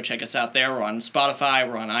Podcast. Go check us out there. We're on Spotify.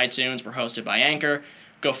 We're on iTunes. We're hosted by Anchor.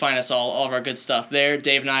 Go find us all of our good stuff there.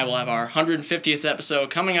 Dave and I will have our 150th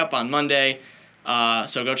episode coming up on Monday.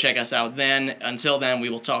 So go check us out then. Until then, we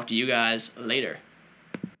will talk to you guys later.